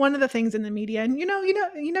 that was one of the things in the media. And you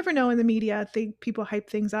never know in the media. People hype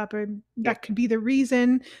things up, or Yeah. that could be the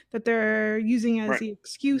reason that they're using as Right. the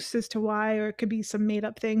excuse as to why, or it could be some made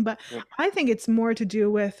up thing. But Yeah. I think it's more to do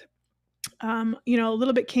with a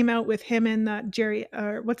little bit came out with him and Jerry,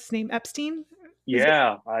 or what's his name, Epstein? Is it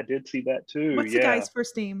Yeah, I did see that too. what's the Yeah. guy's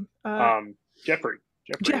first name? Jeffrey.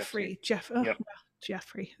 Jeffrey Epstein. Jeffrey. Oh, Yep. well,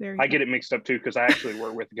 Jeffrey. There you I go. get it mixed up too because I actually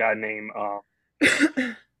work with a guy named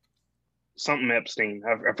something Epstein.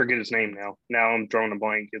 I forget his name now. Now I'm drawing a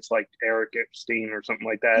blank. It's like Eric Epstein or something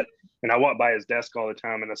like that. And I walk by his desk all the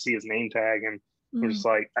time and I see his name tag and I'm Mm. just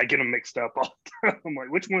like, I get them mixed up all the time. I'm like,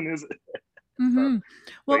 which one is it? So, Hmm.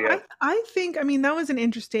 but Well, yeah, I think, I mean, that was an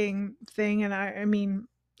interesting thing, and I mean,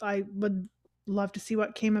 I would love to see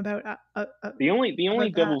what came the only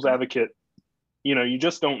about that. devil's advocate, you know, you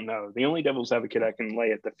just don't know. The only devil's advocate I can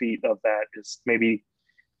lay at the feet of that is maybe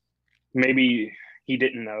he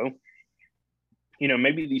didn't know. You know,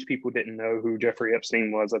 maybe these people didn't know who Jeffrey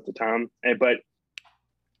Epstein was at the time. But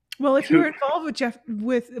Well, if you who? were involved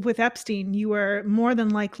with with Epstein, you were more than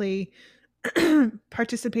likely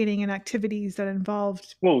participating in activities that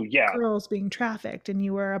involved Well, yeah, girls being trafficked, and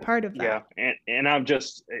you were a part of yeah, that. and I'm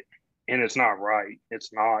just, and it's not right.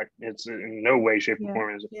 It's not. It's in no way, shape, or Yeah,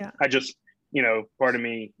 form. yeah. I just, you know, part of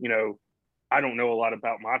me, you know, I don't know a lot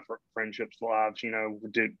about my friendships lives. You know,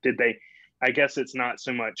 did they? I guess it's not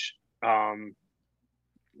so much.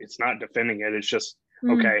 It's not defending it. It's just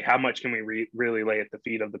Mm, okay. How much can we really lay at the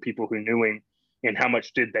feet of the people who knew him, and how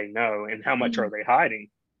much did they know, and how much are mm. they hiding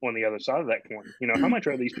on the other side of that coin? You know, how much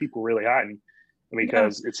are these people really hiding? Yeah,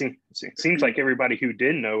 Because it seems like everybody who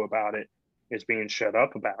did know about it is being shut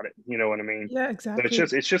up about it. You know what I mean? yeah, So exactly.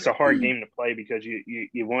 it's just a hard game to play because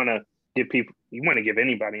you want to give people, you want to give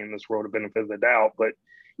anybody in this world a benefit of the doubt, but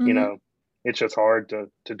you Hmm. know it's just hard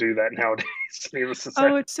to do that nowadays. Needless to say.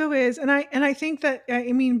 Oh, it so is, and I think that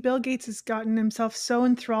I mean Bill Gates has gotten himself so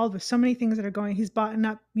enthralled with so many things that are going. He's bought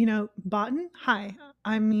up, bought. Hi,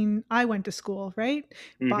 I mean I went to school, right?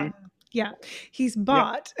 Bought, Hmm. yeah, he's Yeah,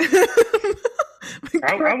 bought.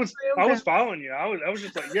 I Correct was my own I was grammar. following you. I was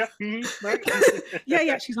just like, yeah, right, Yeah,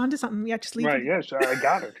 yeah, she's onto something. Yeah, just leave right, it. yeah, sure, I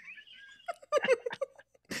got it.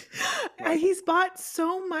 Right. He's bought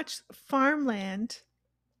so much farmland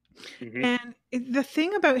Hmm. And the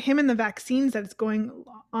thing about him and the vaccines that's going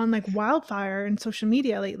on like wildfire in social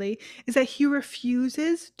media lately is that he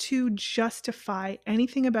refuses to justify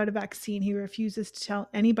anything about a vaccine. He refuses to tell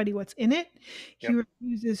anybody what's in it. He Yep.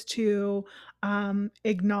 refuses to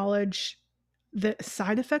acknowledge the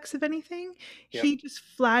side effects of anything. Yep. He just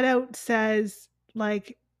flat out says,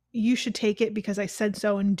 like, you should take it because I said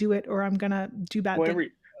so and do it, or I'm going to do bad Well,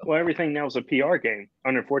 things. everything now is a PR game.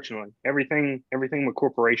 Unfortunately, everything with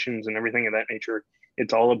corporations and everything of that nature,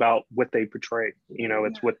 it's all about what they portray. You know,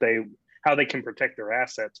 it's what they how they can protect their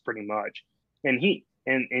assets, pretty much. And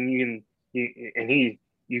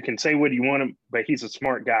you can say what you want him, but he's a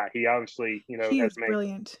smart guy. He obviously, He has is made,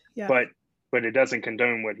 brilliant. Yeah. but it doesn't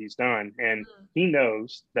condone what he's done. And he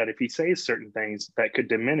knows that if he says certain things that could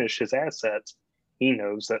diminish his assets, he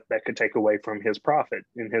knows that that could take away from his profit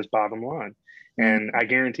and his bottom line. And I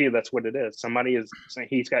guarantee you that's what it is. Somebody is saying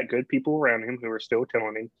he's got good people around him who are still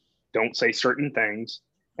telling him, don't say certain things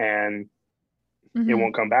and it Mm-hmm.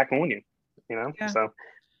 won't come back on you, Yeah. So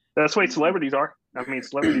that's the way celebrities are. I mean,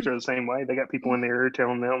 celebrities are the same way. They got people in their ear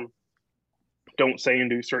telling them don't say and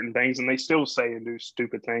do certain things, and they still say and do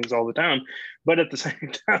stupid things all the time. But at the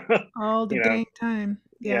same time, All the you know, dang time.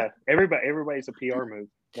 Yeah. yeah, everybody's a PR move.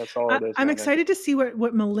 That's all it is I'm nowadays. excited to see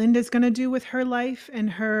what Melinda's going to do with her life and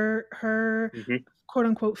her Hmm. quote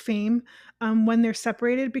unquote fame when they're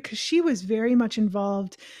separated, because she was very much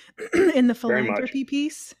involved in the Very much. philanthropy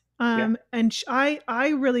piece. Yeah. And I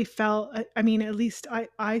really felt, I mean, at least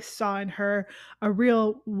I saw in her a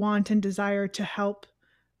real want and desire to help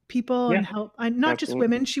people Yeah. and help, not just Absolutely.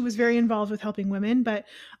 women. She was very involved with helping women, but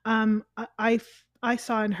I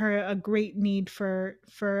saw in her a great need for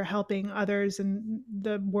helping others and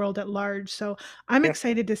the world at large. So I'm Yeah.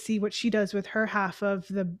 excited to see what she does with her half of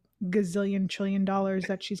the gazillion trillion dollars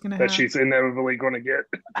that she's going to That have. she's inevitably going to get.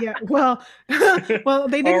 Yeah. Well, well,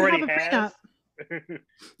 they didn't have Already a prenup. has.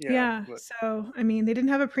 Yeah. Yeah. But So, I mean, they didn't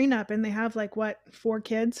have a prenup and they have like what, 4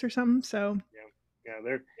 kids or something. So, yeah,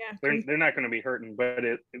 they're yeah, they're crazy. they're not going to be hurting, but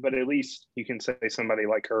at least you can say somebody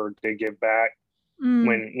like her did give back Mm,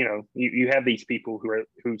 when you have these people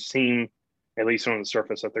who seem, at least on the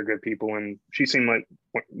surface, that they're good people, and she seemed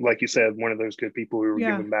like you said, one of those good people who were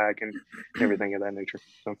yeah. giving back and everything of that nature.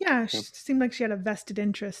 So Yeah. yeah, She seemed like she had a vested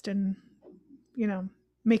interest in, you know,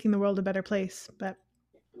 making the world a better place. But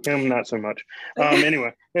him not so much.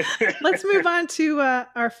 Anyway. let's move on to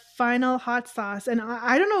our final hot sauce. And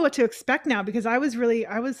I don't know what to expect now because I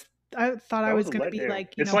thought I That was was a going to be letdown.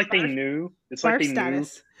 like, It's like they knew. It's like barf they knew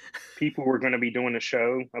status. people were going to be doing a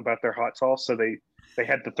show about their hot sauce, so they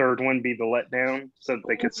had the third one be the letdown, so that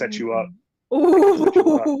they could set you up. Set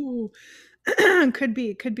you up. Ooh. Could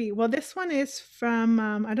be. Well, this one is from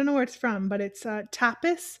I don't know where it's from, but it's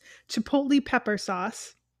tapas chipotle pepper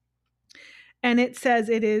sauce, and it says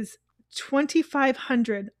it is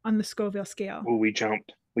 2,500 on the Scoville scale. Oh, we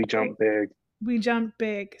jumped. We jumped big. We jumped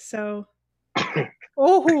big. So,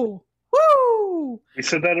 oh, woo! We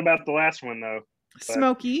said that about the last one though, but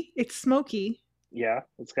Smoky. It's smoky. yeah,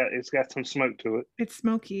 it's got some smoke to it. It's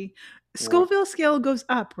smoky. Yeah. Scoville scale goes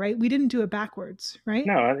up, right? We didn't do it backwards, right?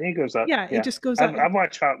 No, I think it goes up. Yeah, it Yeah, just goes up. I've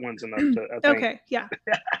watched Hot Ones enough to I think. Okay, yeah.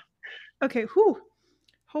 Okay, whew.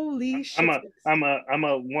 Holy I'm shit. a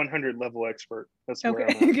 100 level expert. That's where Okay, I'm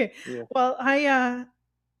at. okay. Yeah. Well,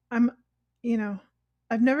 I'm, you know,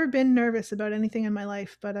 I've never been nervous about anything in my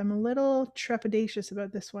life, but I'm a little trepidatious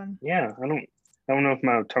about this one. Yeah, I don't know if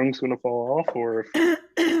my tongue's gonna fall off or if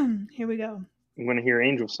Here we go. I'm gonna hear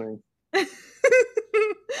angels sing.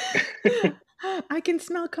 I can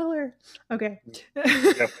smell color. Okay.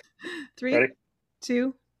 Yep. 3, Ready?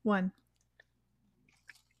 2, 1.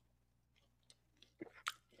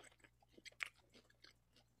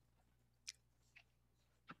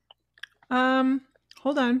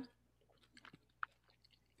 Hold on.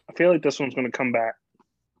 I feel like this one's gonna come back.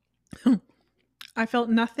 I felt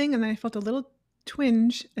nothing, and then I felt a little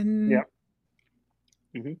twinge, and Yeah.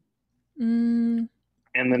 Mhm. mm,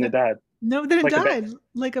 And then it died. no, then it Like a died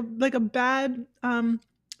like a bad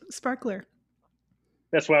sparkler.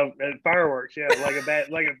 That's why fireworks. Yeah, like a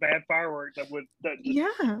bad firework that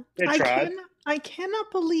Yeah, it tried. I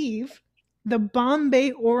cannot believe the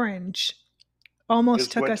Bombay orange almost Is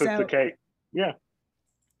took what us took the out. cake. Yeah,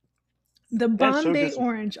 The that's so Bombay dis.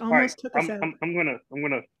 orange All right, almost took us out. I'm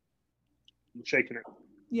shaking it.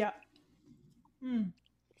 Yeah. Mm,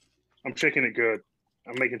 I'm shaking it good.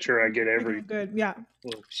 I'm making sure I get every. good. Yeah.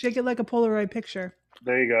 Mm. Shake it like a Polaroid picture.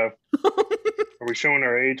 There you go. Are we showing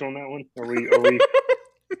our age on that one? Are we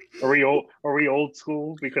old? Are we old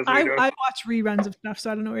school? Because we I know. watch reruns of stuff,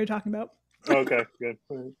 so I don't know what you're talking about. Okay, good.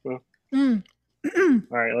 All right, well, Mm.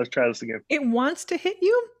 all right, let's try this again. It wants to hit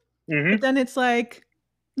you, But then it's like,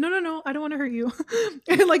 no, no, no, I don't want to hurt you.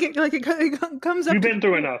 It comes up. You've been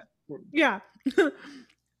through enough. Yeah.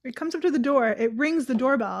 It comes up to the door. It rings the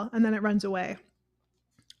doorbell, and then it runs away.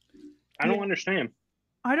 I don't understand.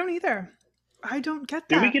 I don't either. I don't get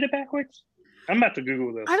that. Did we get it backwards? I'm about to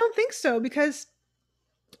Google this. I don't think so because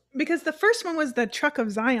the first one was the Truck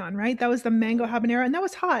of Zion, right? That was the mango habanero, and that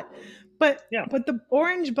was hot. But the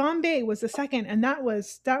orange Bombay was the second, and that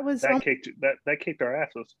kicked our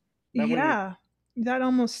asses. That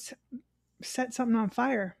almost set something on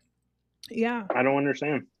fire. Yeah. I don't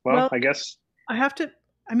understand. Well, I guess I have to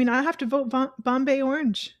vote Bombay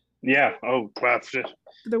orange. Yeah. Oh, wow.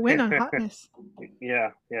 The win on hotness.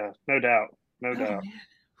 Yeah. No doubt.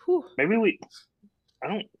 Maybe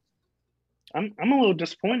I'm a little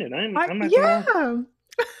disappointed. I'm not gonna,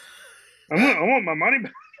 I want my money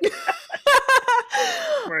back.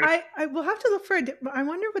 Right. I will have to look for it. I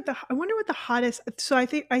wonder what the hottest. So I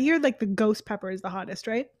hear like the ghost pepper is the hottest,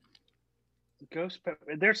 right? Ghost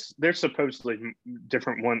pepper. There's supposedly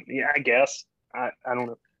different one. Yeah, I guess. I don't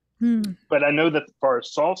know. But I know that as far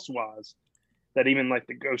as sauce wise, that even like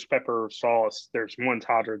the ghost pepper sauce, there's one's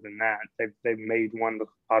hotter than that. They've made one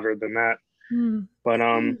hotter than that. But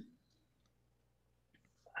I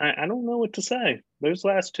don't know what to say. Those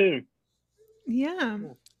last two. Yeah.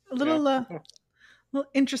 A little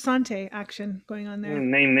interessante action going on there.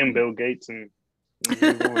 Name them Bill Gates and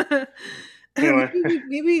anyway.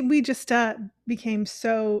 maybe we just became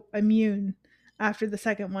so immune after the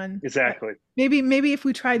second one. Exactly. Maybe if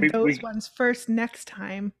we tried those ones first next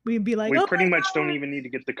time, we'd be like, we pretty much don't even need to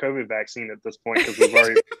get the COVID vaccine at this point because we've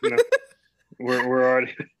already, we're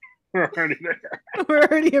already there. We're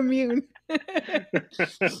already immune.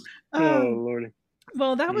 Oh Lordy.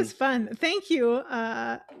 Well, that was fun. Thank you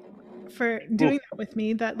for doing that with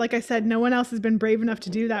me. That, like I said, no one else has been brave enough to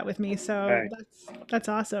do that with me. So that's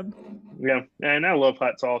awesome. Yeah, and I love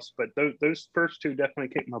hot sauce, but those first two definitely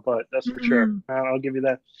kicked my butt. That's for sure. I'll give you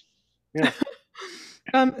that. Yeah.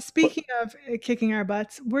 Speaking of kicking our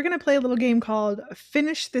butts, we're going to play a little game called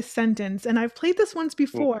Finish This Sentence. And I've played this once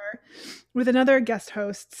before with another guest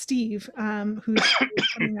host, Steve, who's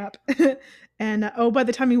coming up. And by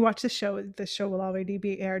the time you watch the show will already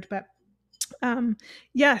be aired. But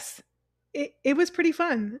yes, it was pretty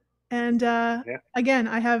fun. And again,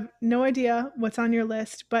 I have no idea what's on your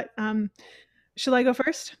list, but shall I go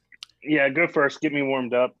first? Yeah, go first. Get me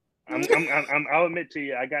warmed up. I'll admit to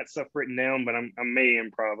you, I got stuff written down, but I may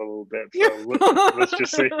improv a little bit. So let's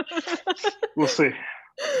just see. We'll see.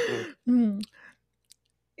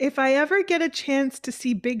 If I ever get a chance to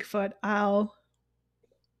see Bigfoot, I'll.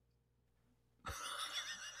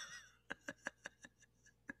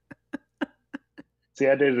 See,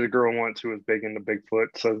 I dated a girl once who was big into Bigfoot,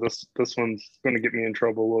 so this one's going to get me in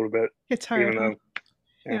trouble a little bit. It's hard.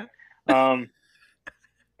 Yeah.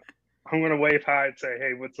 I'm going to wave hi and say,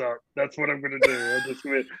 hey, what's up? That's what I'm going to do. I'll just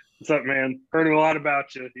admit, what's up, man? Heard a lot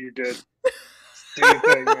about you. You're good. Do your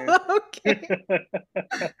thing, man. Okay.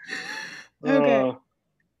 Okay. All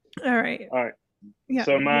right. Yeah.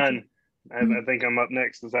 So mine, I think I'm up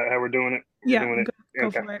next. Is that how we're doing it?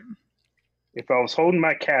 Go for it. If I was holding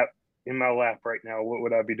my cat in my lap right now, what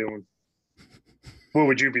would I be doing? What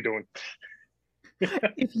would you be doing?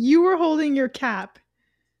 If you were holding your cap.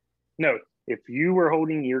 No. If you were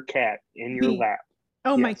holding your cat in your lap.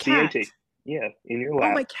 Oh, my cat. C-A-T. Yeah, in your lap.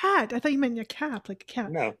 Oh, my cat. I thought you meant your cap, like a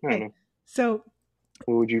cat. No. So,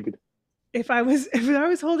 what would you be? If I was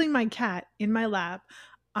holding my cat in my lap,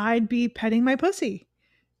 I'd be petting my pussy.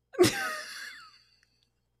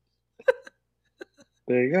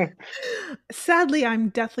 There you go. Sadly, I'm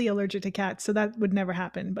deathly allergic to cats, so that would never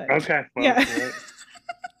happen. But okay. Well, yeah. Right.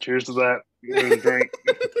 Cheers to that. Here's a drink.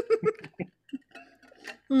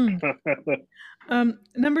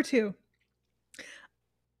 Number 2.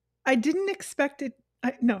 I didn't expect it.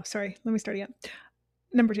 No, sorry. Let me start again.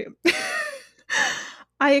 Number 2.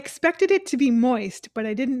 I expected it to be moist, but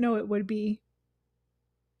I didn't know it would be.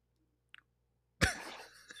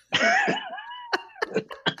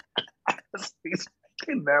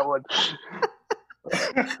 That one.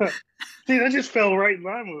 See, that just fell right in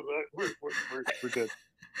line with we're good.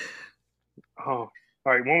 Oh, all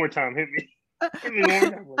right. One more time. Hit me.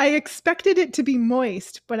 I expected it to be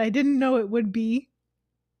moist, but I didn't know it would be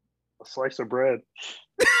a slice of bread.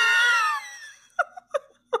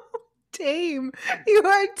 Tame. You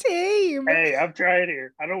are tame. Hey, I'm trying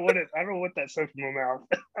here. I don't want that stuff in my mouth.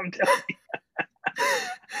 I'm telling you.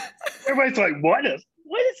 Everybody's like, what is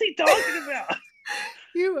he talking about?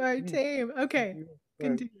 You are tame. Okay.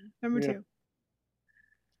 Continue. Number 2.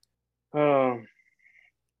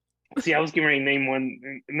 See, I was getting ready to name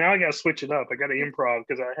one. Now I got to switch it up. I got to improv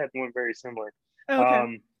because I had one very similar. Okay.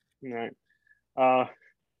 Um, right. Uh,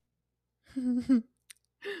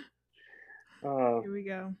 uh, Here we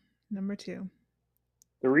go. Number 2.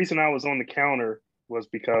 the reason I was on the counter was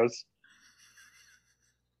because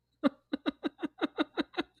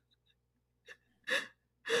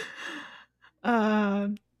Uh,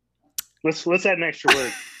 let's add an extra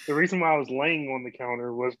word. The reason why I was laying on the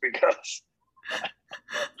counter was because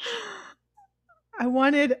I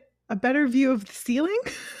wanted a better view of the ceiling.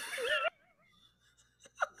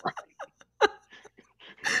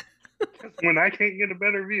 when I can't get a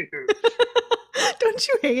better view, Don't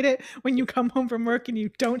you hate it when you come home from work and you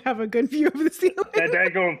don't have a good view of the that ceiling?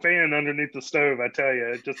 daggone fan underneath the stove, I tell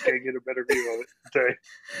you, I just can't get a better view of it. I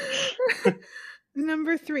tell you.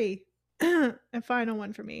 Number 3, a final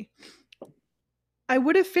one for me. I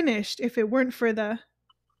would have finished if it weren't for the.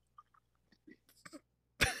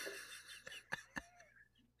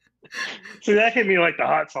 See, that hit me like the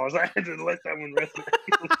hot sauce. I had to let that one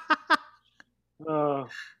resonate.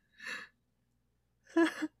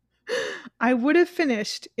 I would have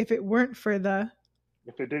finished if it weren't for the.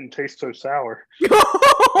 If it didn't taste so sour.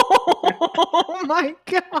 Oh my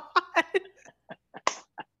god.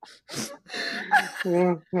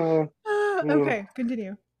 Okay,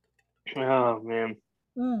 continue. Oh man,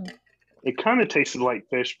 Mm. it kind of tasted like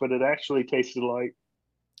fish, but it actually tasted like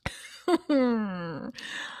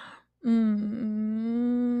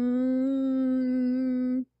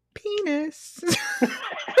Penis.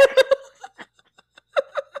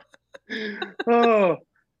 oh.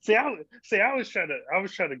 I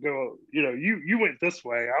was trying to go. You know, you went this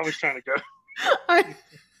way. I was trying to go.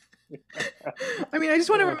 I mean, I just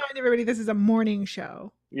want to remind everybody this is a morning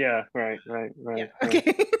show. Yeah, right. Yeah,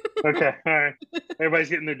 okay. Okay, all right. Everybody's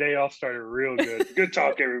getting their day off started real good. Good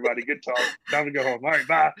talk, everybody. Good talk. Time to go home. All right,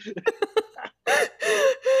 bye.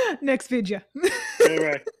 Next video.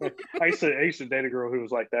 Anyway, I used to date a girl who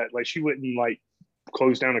was like that. Like she wouldn't like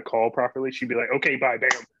close down a call properly. She'd be like, "Okay, bye, bam."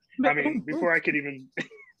 I mean, before I could even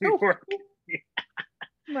my before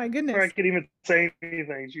I goodness. could even say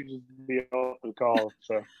anything, she'd just be off the call.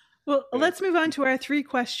 So, Well, yeah. let's move on to our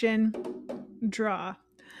 3-question draw.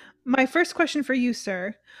 My first question for you,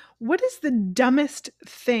 sir. What is the dumbest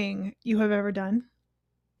thing you have ever done?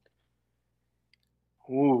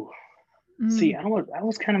 Ooh. See, Mm. I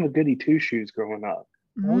was kind of a goody two shoes growing up.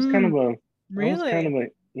 Mm. I was kind Really? of a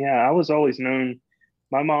yeah. I was always known.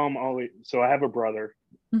 My mom always. So I have a brother,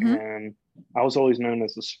 Mm-hmm. and I was always known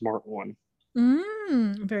as the smart one.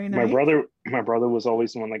 Very nice. My brother was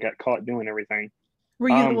always the one that got caught doing everything. Were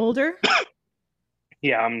you the Um, older?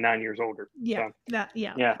 yeah, I'm 9 years older. Yeah. So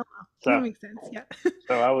Yeah. yeah, That so makes sense. Yeah.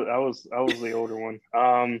 I was the older one.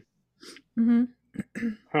 Mm-hmm.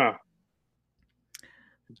 Huh.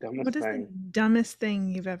 What Dumbest is the thing. dumbest thing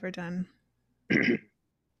you've ever done?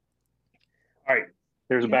 All right,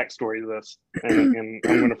 there's a Yeah. backstory to this, and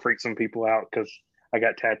I'm gonna freak some people out because I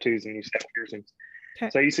got tattoos and used to have piercings. Okay.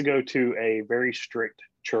 So I used to go to a very strict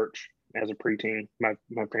church as a preteen. My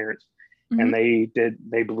parents, and Mm-hmm.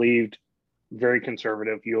 they believed very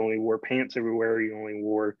conservative. You only wore pants everywhere. You only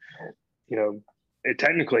wore, you know,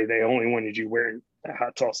 technically they only wanted you wearing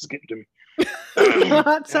hot sauce is getting to me.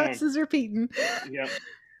 Hot sauce is repeating. Yeah.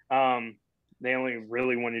 They only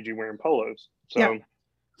really wanted you wearing polos. Yeah. So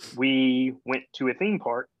we went to a theme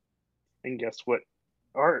park, and guess what?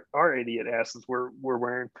 Our idiot asses were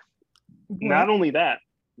wearing. What? Not only that,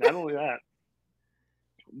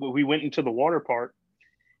 we went into the water park,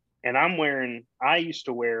 and I used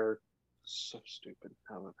to wear so stupid.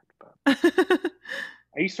 How do I think about it?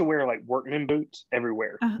 I used to wear like workman boots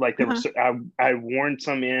everywhere. Like they were, Uh-huh. I worn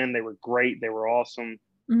some in. They were great. They were awesome,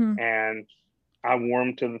 Mm-hmm. and I wore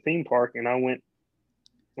them to the theme park, and I went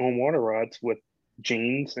on water rides with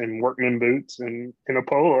jeans and workman boots and a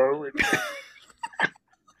polo.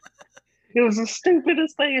 It was the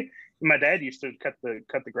stupidest thing. My dad used to cut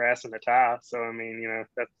the grass in a tie, so I mean, you know,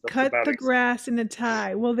 that's Cut about the it. grass in a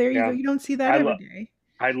tie. Well, there you go. Yeah, You don't see that I every love day.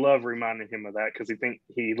 I love reminding him of that because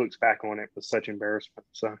he looks back on it with such embarrassment.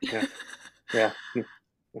 So yeah,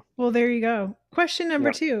 Well, there you go. Question number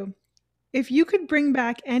yeah. 2. If you could bring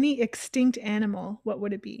back any extinct animal, what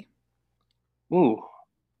would it be? Ooh,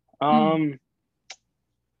 Mm. um,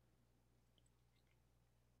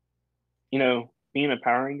 you know, being a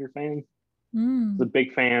Power Ranger fan, the Mm.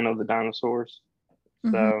 big fan of the dinosaurs.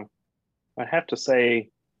 Hmm. So I'd have to say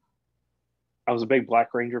I was a big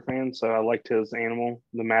Black Ranger fan, so I liked his animal,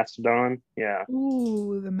 the Mastodon. Yeah,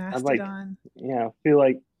 Ooh, the I'd like, mastodon. yeah, feel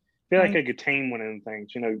like I Nice. could tame one of them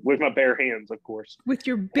things, you know, with my bare hands, of course, With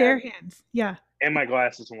your bare and hands. Yeah. my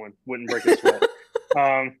glasses on, wouldn't break a sweat.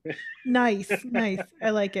 Um, Nice, nice. I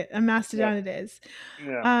like it. A yeah, mastodon it is.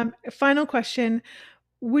 yeah. Final question.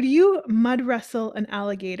 Would you mud wrestle an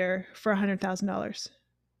alligator for $100,000?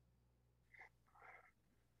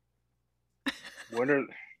 What are Woo!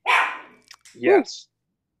 yes,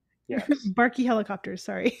 yes. Barky helicopters,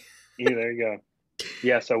 sorry. Yeah, there you go.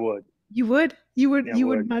 Yes, I would. You would? You would Yeah, I you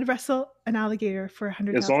would would. mud wrestle an alligator for a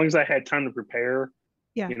hundred As thousand? long as I had time to prepare,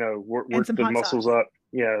 Yeah. And work some the hot muscles sauce. up.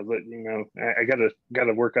 Yeah, but I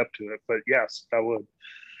gotta work up to it. But yes, I would.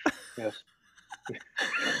 Yes.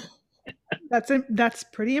 That's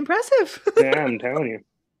pretty impressive. Yeah, I'm telling you.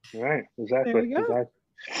 Right. There Exactly. we go.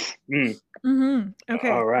 Exactly. Mm. Okay,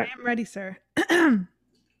 All I right. am ready, sir.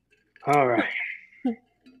 All right.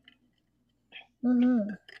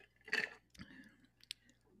 Mhm.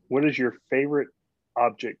 What is your favorite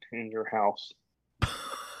object in your house?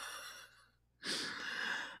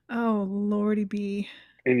 Oh, Lordy B.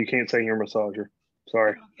 And you can't say your massager.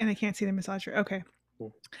 Sorry. And I can't see the massager. Okay.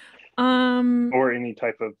 Um, Or any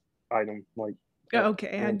type of item like that. okay,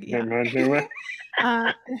 and yeah. Never mind. Never mind.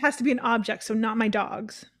 It has to be an object, so not my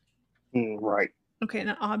dogs. Right. Okay, an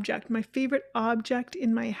object. My favorite object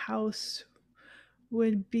in my house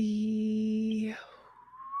would be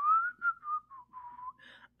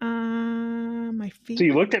my So you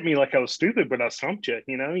favorite. looked at me like I was stupid, but I stumped you.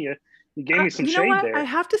 You gave me some You know shade what? I there.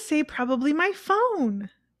 have to say probably my phone.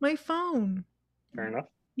 My phone. Fair enough.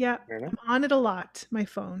 Yeah, Fair enough. I'm on it a lot. My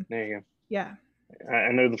phone. There you Yeah, go.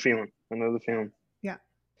 I know the feeling. I know the feeling. yeah,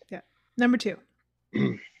 yeah. Number two.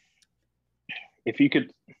 If you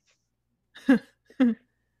could,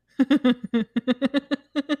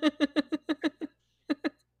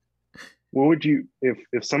 what would you, if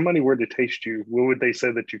somebody were to taste you, what would they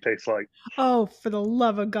say that you taste like? Oh, for the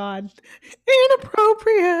love of God,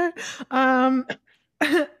 inappropriate. I'll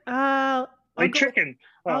Like go with. chicken.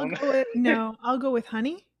 I'll Um, go with no. I'll go with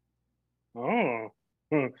honey. oh,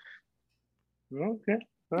 huh. Okay.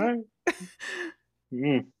 All Yeah. right.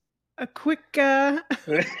 Mm. A quick That's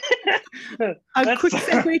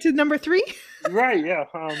segue to number three. right. Yeah.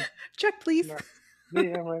 Check, please. No,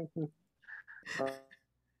 yeah. Right. Uh,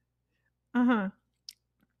 Uh-huh.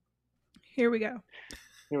 Here we go.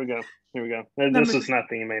 here we go. Here we go. Number This is three. not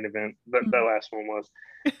the main event. That Mhm. last one was.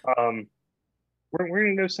 Um, we're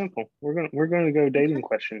gonna go simple. We're gonna go dating Okay.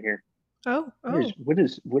 question here. Oh, What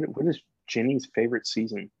is oh, what is Jenny's favorite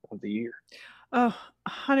season of the year? oh,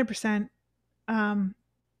 100%. Um,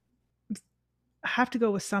 I have to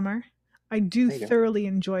go with summer. I do There you go. thoroughly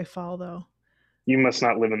enjoy fall, though. You must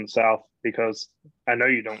not live in the South because I know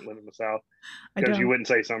you don't live in the South I because you don't. wouldn't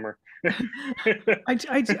say summer.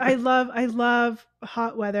 I love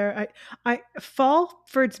hot weather. I fall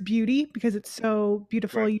for its beauty because it's so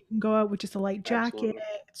beautiful. Right. You can go out with just a light jacket. Absolutely.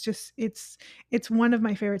 It's just it's one of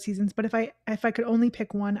my favorite seasons. But if I could only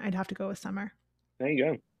pick one, I'd have to go with summer. There you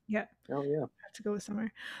go. Yeah, Oh yeah. have to go with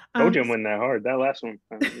summer. Told Um, you it wasn't that hard. That last one.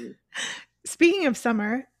 Speaking of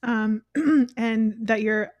summer, and that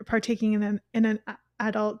you're partaking in an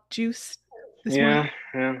adult juice this morning.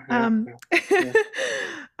 Yeah. Yeah. Yeah. Um, Yeah. Yeah.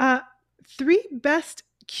 uh, three best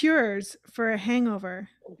cures for a hangover.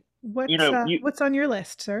 You What's on your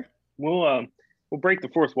list, sir? we'll break the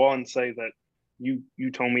fourth wall and say that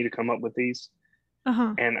you told me to come up with these, Uh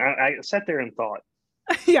huh. and I sat there and thought.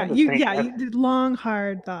 I Yeah, had to think you did long,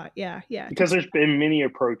 hard thought. Yeah, yeah, because there's been many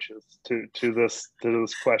approaches to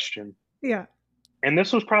this question, yeah, and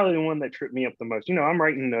this was probably the one that tripped me up the most. I'm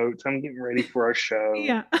writing notes. I'm getting ready for our show,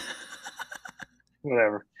 yeah.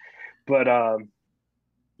 whatever. But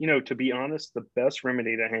to be honest, the best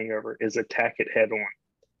remedy to hangover is attack it head on.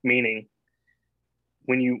 Meaning,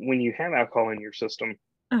 when you have alcohol in your system,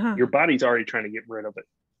 Uh huh. your body's already trying to get rid of it.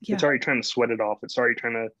 It's Yeah. already trying to sweat it off. It's already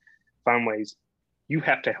trying to find ways. You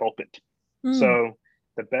have to help it. Mm. So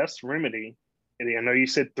the best remedy, and I know you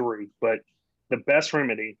said three, but the best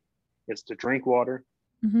remedy is to drink water.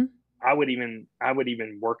 Mm-hmm. I would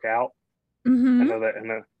even work out. I Mm-hmm. know that,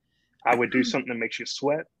 and I would do something that makes you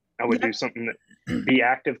sweat. I would do Yep. something that be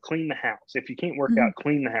active, clean the house. If you can't work Mhm. out,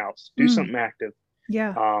 clean the house. Do Mm. something active.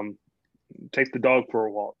 Yeah. Um, take the dog for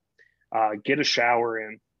a walk. Get a shower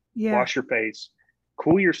in. Yeah. Wash your face.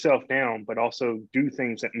 Cool yourself down, but also do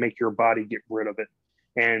things that make your body get rid of it.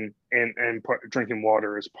 And drinking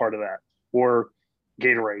water is part of that, or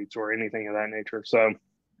Gatorades or anything of that nature. So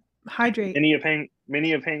Hydrate. many of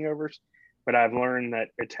hangovers, but I've learned that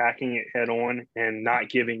attacking it head on and not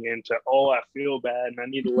giving into, oh, I feel bad and I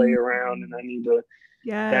need to lay around and I need to,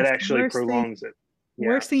 that Yes. actually prolongs it. Yeah.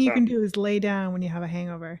 Worst thing you So, can do is lay down when you have a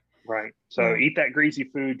hangover. right. So Yeah. eat that greasy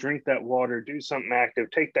food, drink that water, do something active,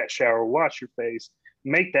 take that shower, wash your face,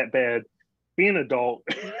 make that bed, be an adult.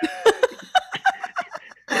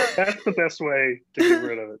 That's the best way to get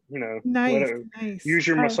rid of it. Nice, Whatever. nice. Use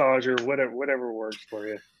your massager, whatever works for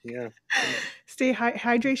you. Yeah, yeah,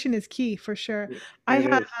 Hydration is key for sure. yeah, I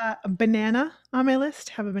it have is. a banana on my list.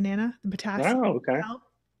 Have a banana, the potassium Oh, okay. help.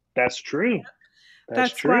 That's true.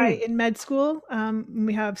 That's That's why true. in med school, when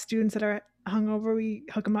we have students that are hungover, we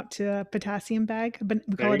hook them up to a potassium bag. We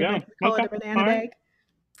There call you it go. call it Okay. a banana All right. bag.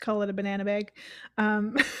 Call it a banana bag.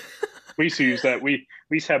 Um, We used to use that. We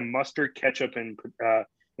used to have mustard, ketchup, and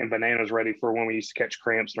bananas ready for when we used to catch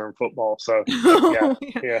cramps during football. So yeah, Oh,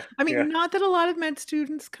 yeah. yeah, I yeah. mean, not that a lot of med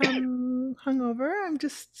students come hungover. I'm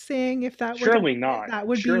just saying if that were to Surely happen, not. that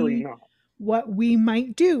would Surely be not. what we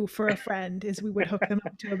might do for a friend is we would hook them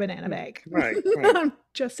up to a banana bag. Right, right. I'm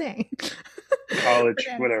just saying. College,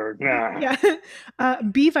 Bananas. whatever. Nah, Yeah.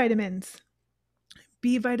 B vitamins.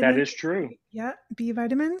 B that vitamins. is true. Yeah, B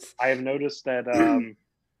vitamins. I have noticed that.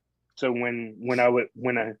 So when I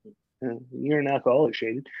you're an alcoholic,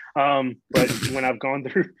 Shaded. But when I've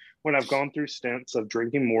gone through stints of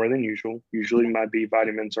drinking more than usual, usually Yeah. my B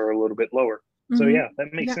vitamins are a little bit lower. So Hmm. yeah,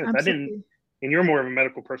 that makes Yeah, sense. I didn't, absolutely. and you're more of a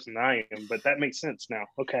medical person than I am, but that makes sense now.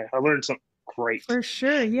 Okay, I learned something great. For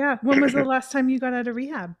sure. Yeah. When was the last time you got out of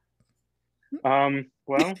rehab? Well,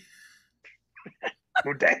 well,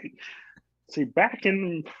 dang. See, back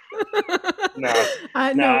in no,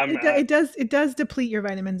 no, No, I'm it does deplete your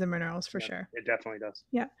vitamins and minerals for yeah, sure. it definitely does.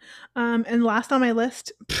 Yeah. And last on my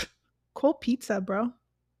list, cold pizza, bro.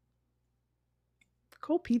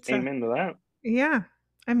 Cold pizza. Amen to that. Yeah.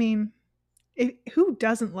 I mean, who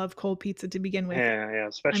doesn't love cold pizza to begin with? Yeah, yeah, I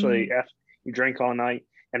especially mean, after you drink all night.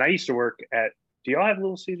 And I used to work at. Do y'all have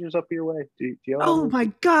Little Caesars up your way? Do y'all have oh Little my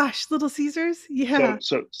Caesars? gosh, Little Caesars? So Yeah.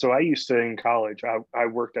 so so I used to in college. I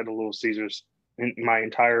worked at a Little Caesars in my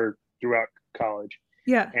entire throughout college,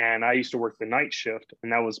 Yeah. and I used to work the night shift,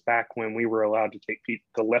 and that was back when we were allowed to take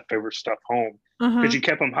the leftover stuff home because Uh-huh. you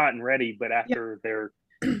kept them hot and ready. But Yeah. after they're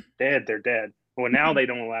dead, they're dead. Well, now they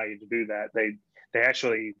don't allow you to do that. They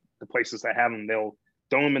actually the places that have them, they'll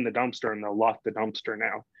throw them in the dumpster and they'll lock the dumpster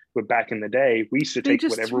now. But back in the day, we used to They take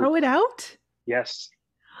just whatever. throw it out? Yes,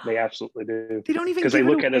 they absolutely do They don't even because they give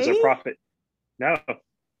it look at it as a away? profit. No,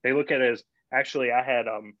 they look at it as actually. I had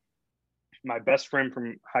my best friend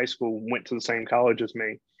from high school went to the same college as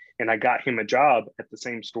me, and I got him a job at the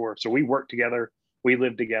same store. So we worked together, we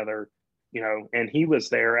lived together, and he was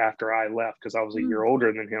there after I left because I was a year Mm.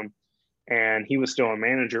 older than him, and he was still a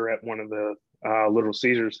manager at one of the Little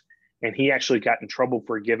Caesars, and he actually got in trouble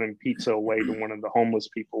for giving pizza away to one of the homeless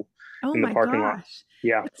people Oh in the my parking lot. gosh.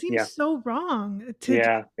 Yeah, It seems yeah, so wrong to just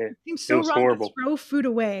yeah. it seems It so was wrong to horrible. throw food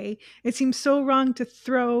away. It seems so wrong to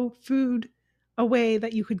throw food away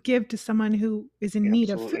that you could give to someone who is in need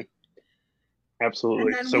of food. Absolutely,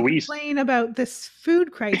 And absolutely. then So we we, used- complain about this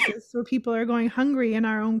food crisis where people are going hungry in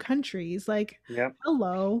our own countries. Like, yep,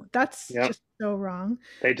 hello, that's yep. just so wrong.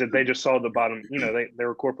 They just saw the bottom.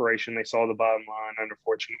 They're a corporation. They saw the bottom line,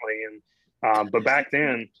 unfortunately. And but back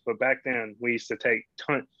then we used to take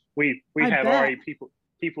ton. We'd I have bet. already people.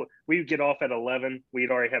 We'd get off at 11.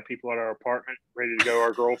 We'd already have people at our apartment ready to go,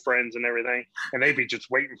 our girlfriends and everything, and they'd be just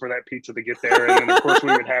waiting for that pizza to get there. And then of course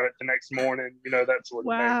we would have it the next morning. That sort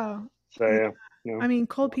of thing. Wow. So Yeah. yeah, I mean,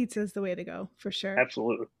 cold pizza is the way to go for sure.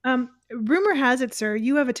 absolutely. Rumor has it, sir,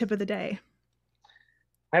 you have a tip of the day.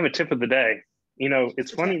 I have a tip of the day. It's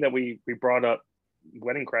What's your funny tip? that we brought up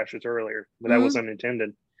Wedding Crashers earlier, but that was Mhm,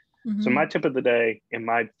 unintended. So mhm. my tip of the day and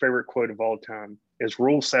my favorite quote of all time is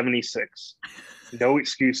Rule 76. No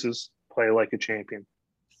excuses, play like a champion.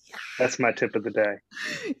 That's my tip of the day.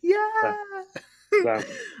 So, Yeah. so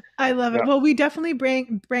I love it. yeah, Well, we definitely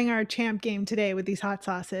bring our champ game today with these hot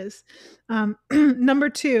sauces. Number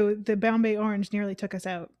 2, the Bombay orange nearly took us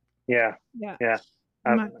out. yeah, Yeah. yeah.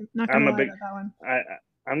 I'm I, not I'm gonna a lie big. about that one.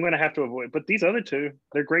 I'm gonna have to avoid, but these other two,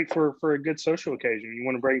 they're great for a good social occasion. You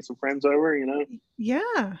want to bring some friends over,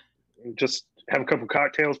 Yeah. just have a couple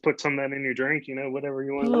cocktails, put some of that in your drink, whatever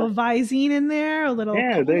you A want to little do. Visine in there, a little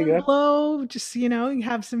Yeah, there you Colon go. Blow, just, you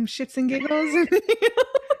have some shits and giggles.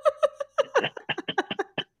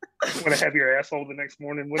 Want to have your asshole the next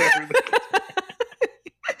morning, whatever.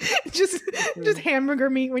 just just hamburger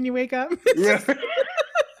meat when you wake up. Yeah.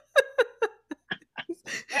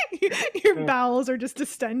 Your bowels are just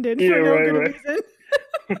distended Yeah, for no right, good right.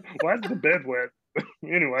 reason. Why is the bed wet?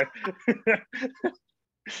 Anyway, that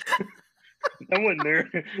wasn't there.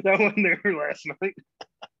 That wasn't there last night.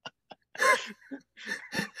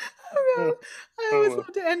 Oh Oh, god, I always well.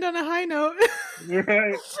 love to end on a high note.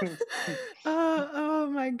 Right. Oh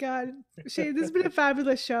my god, Shay, this has been a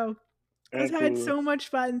fabulous show. I've had Absolutely. so much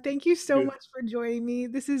fun. Thank you so Good. much for joining me.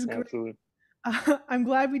 This is great. Absolutely. I'm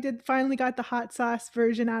glad we did finally got the hot sauce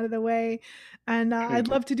version out of the way, and I'd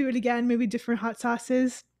love to do it again. Maybe different hot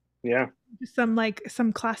sauces, Yeah. just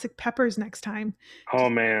some classic peppers next time. Oh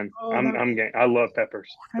Just man, oh, I'm game. I love peppers.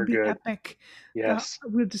 that'd They're be good. epic. Yes.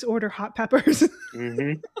 We'll just order hot peppers.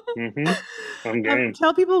 Mhm. Mhm. I'm game.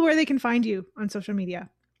 Tell people where they can find you on social media.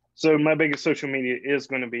 So my biggest social media is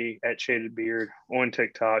going to be at Shaded Beard on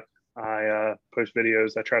TikTok. I post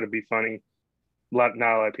videos. I try to be funny. Not a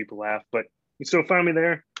lot of people laugh, but you still find me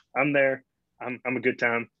there. I'm there. I'm a good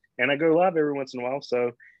time, and I go live every once in a while. So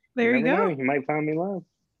you There you never know. go. You might find me live.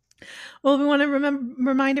 Well, we want to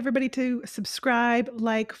remind everybody to subscribe,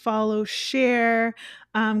 like, follow, share.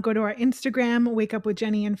 Go to our Instagram, Wake Up with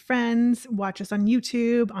Jenny and Friends. Watch us on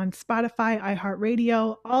YouTube, on Spotify,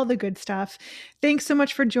 iHeartRadio, all the good stuff. Thanks so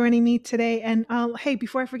much for joining me today. And hey,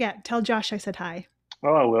 before I forget, tell Josh I said hi.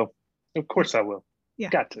 Oh, I will. Of course, I will. Yeah,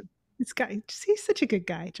 Got to. this guy, he's such a good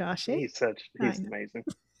guy, Josh. Eh? He's amazing.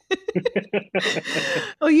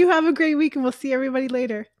 Well, you have a great week, and we'll see everybody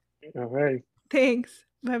later. All right. Thanks.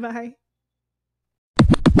 Bye bye.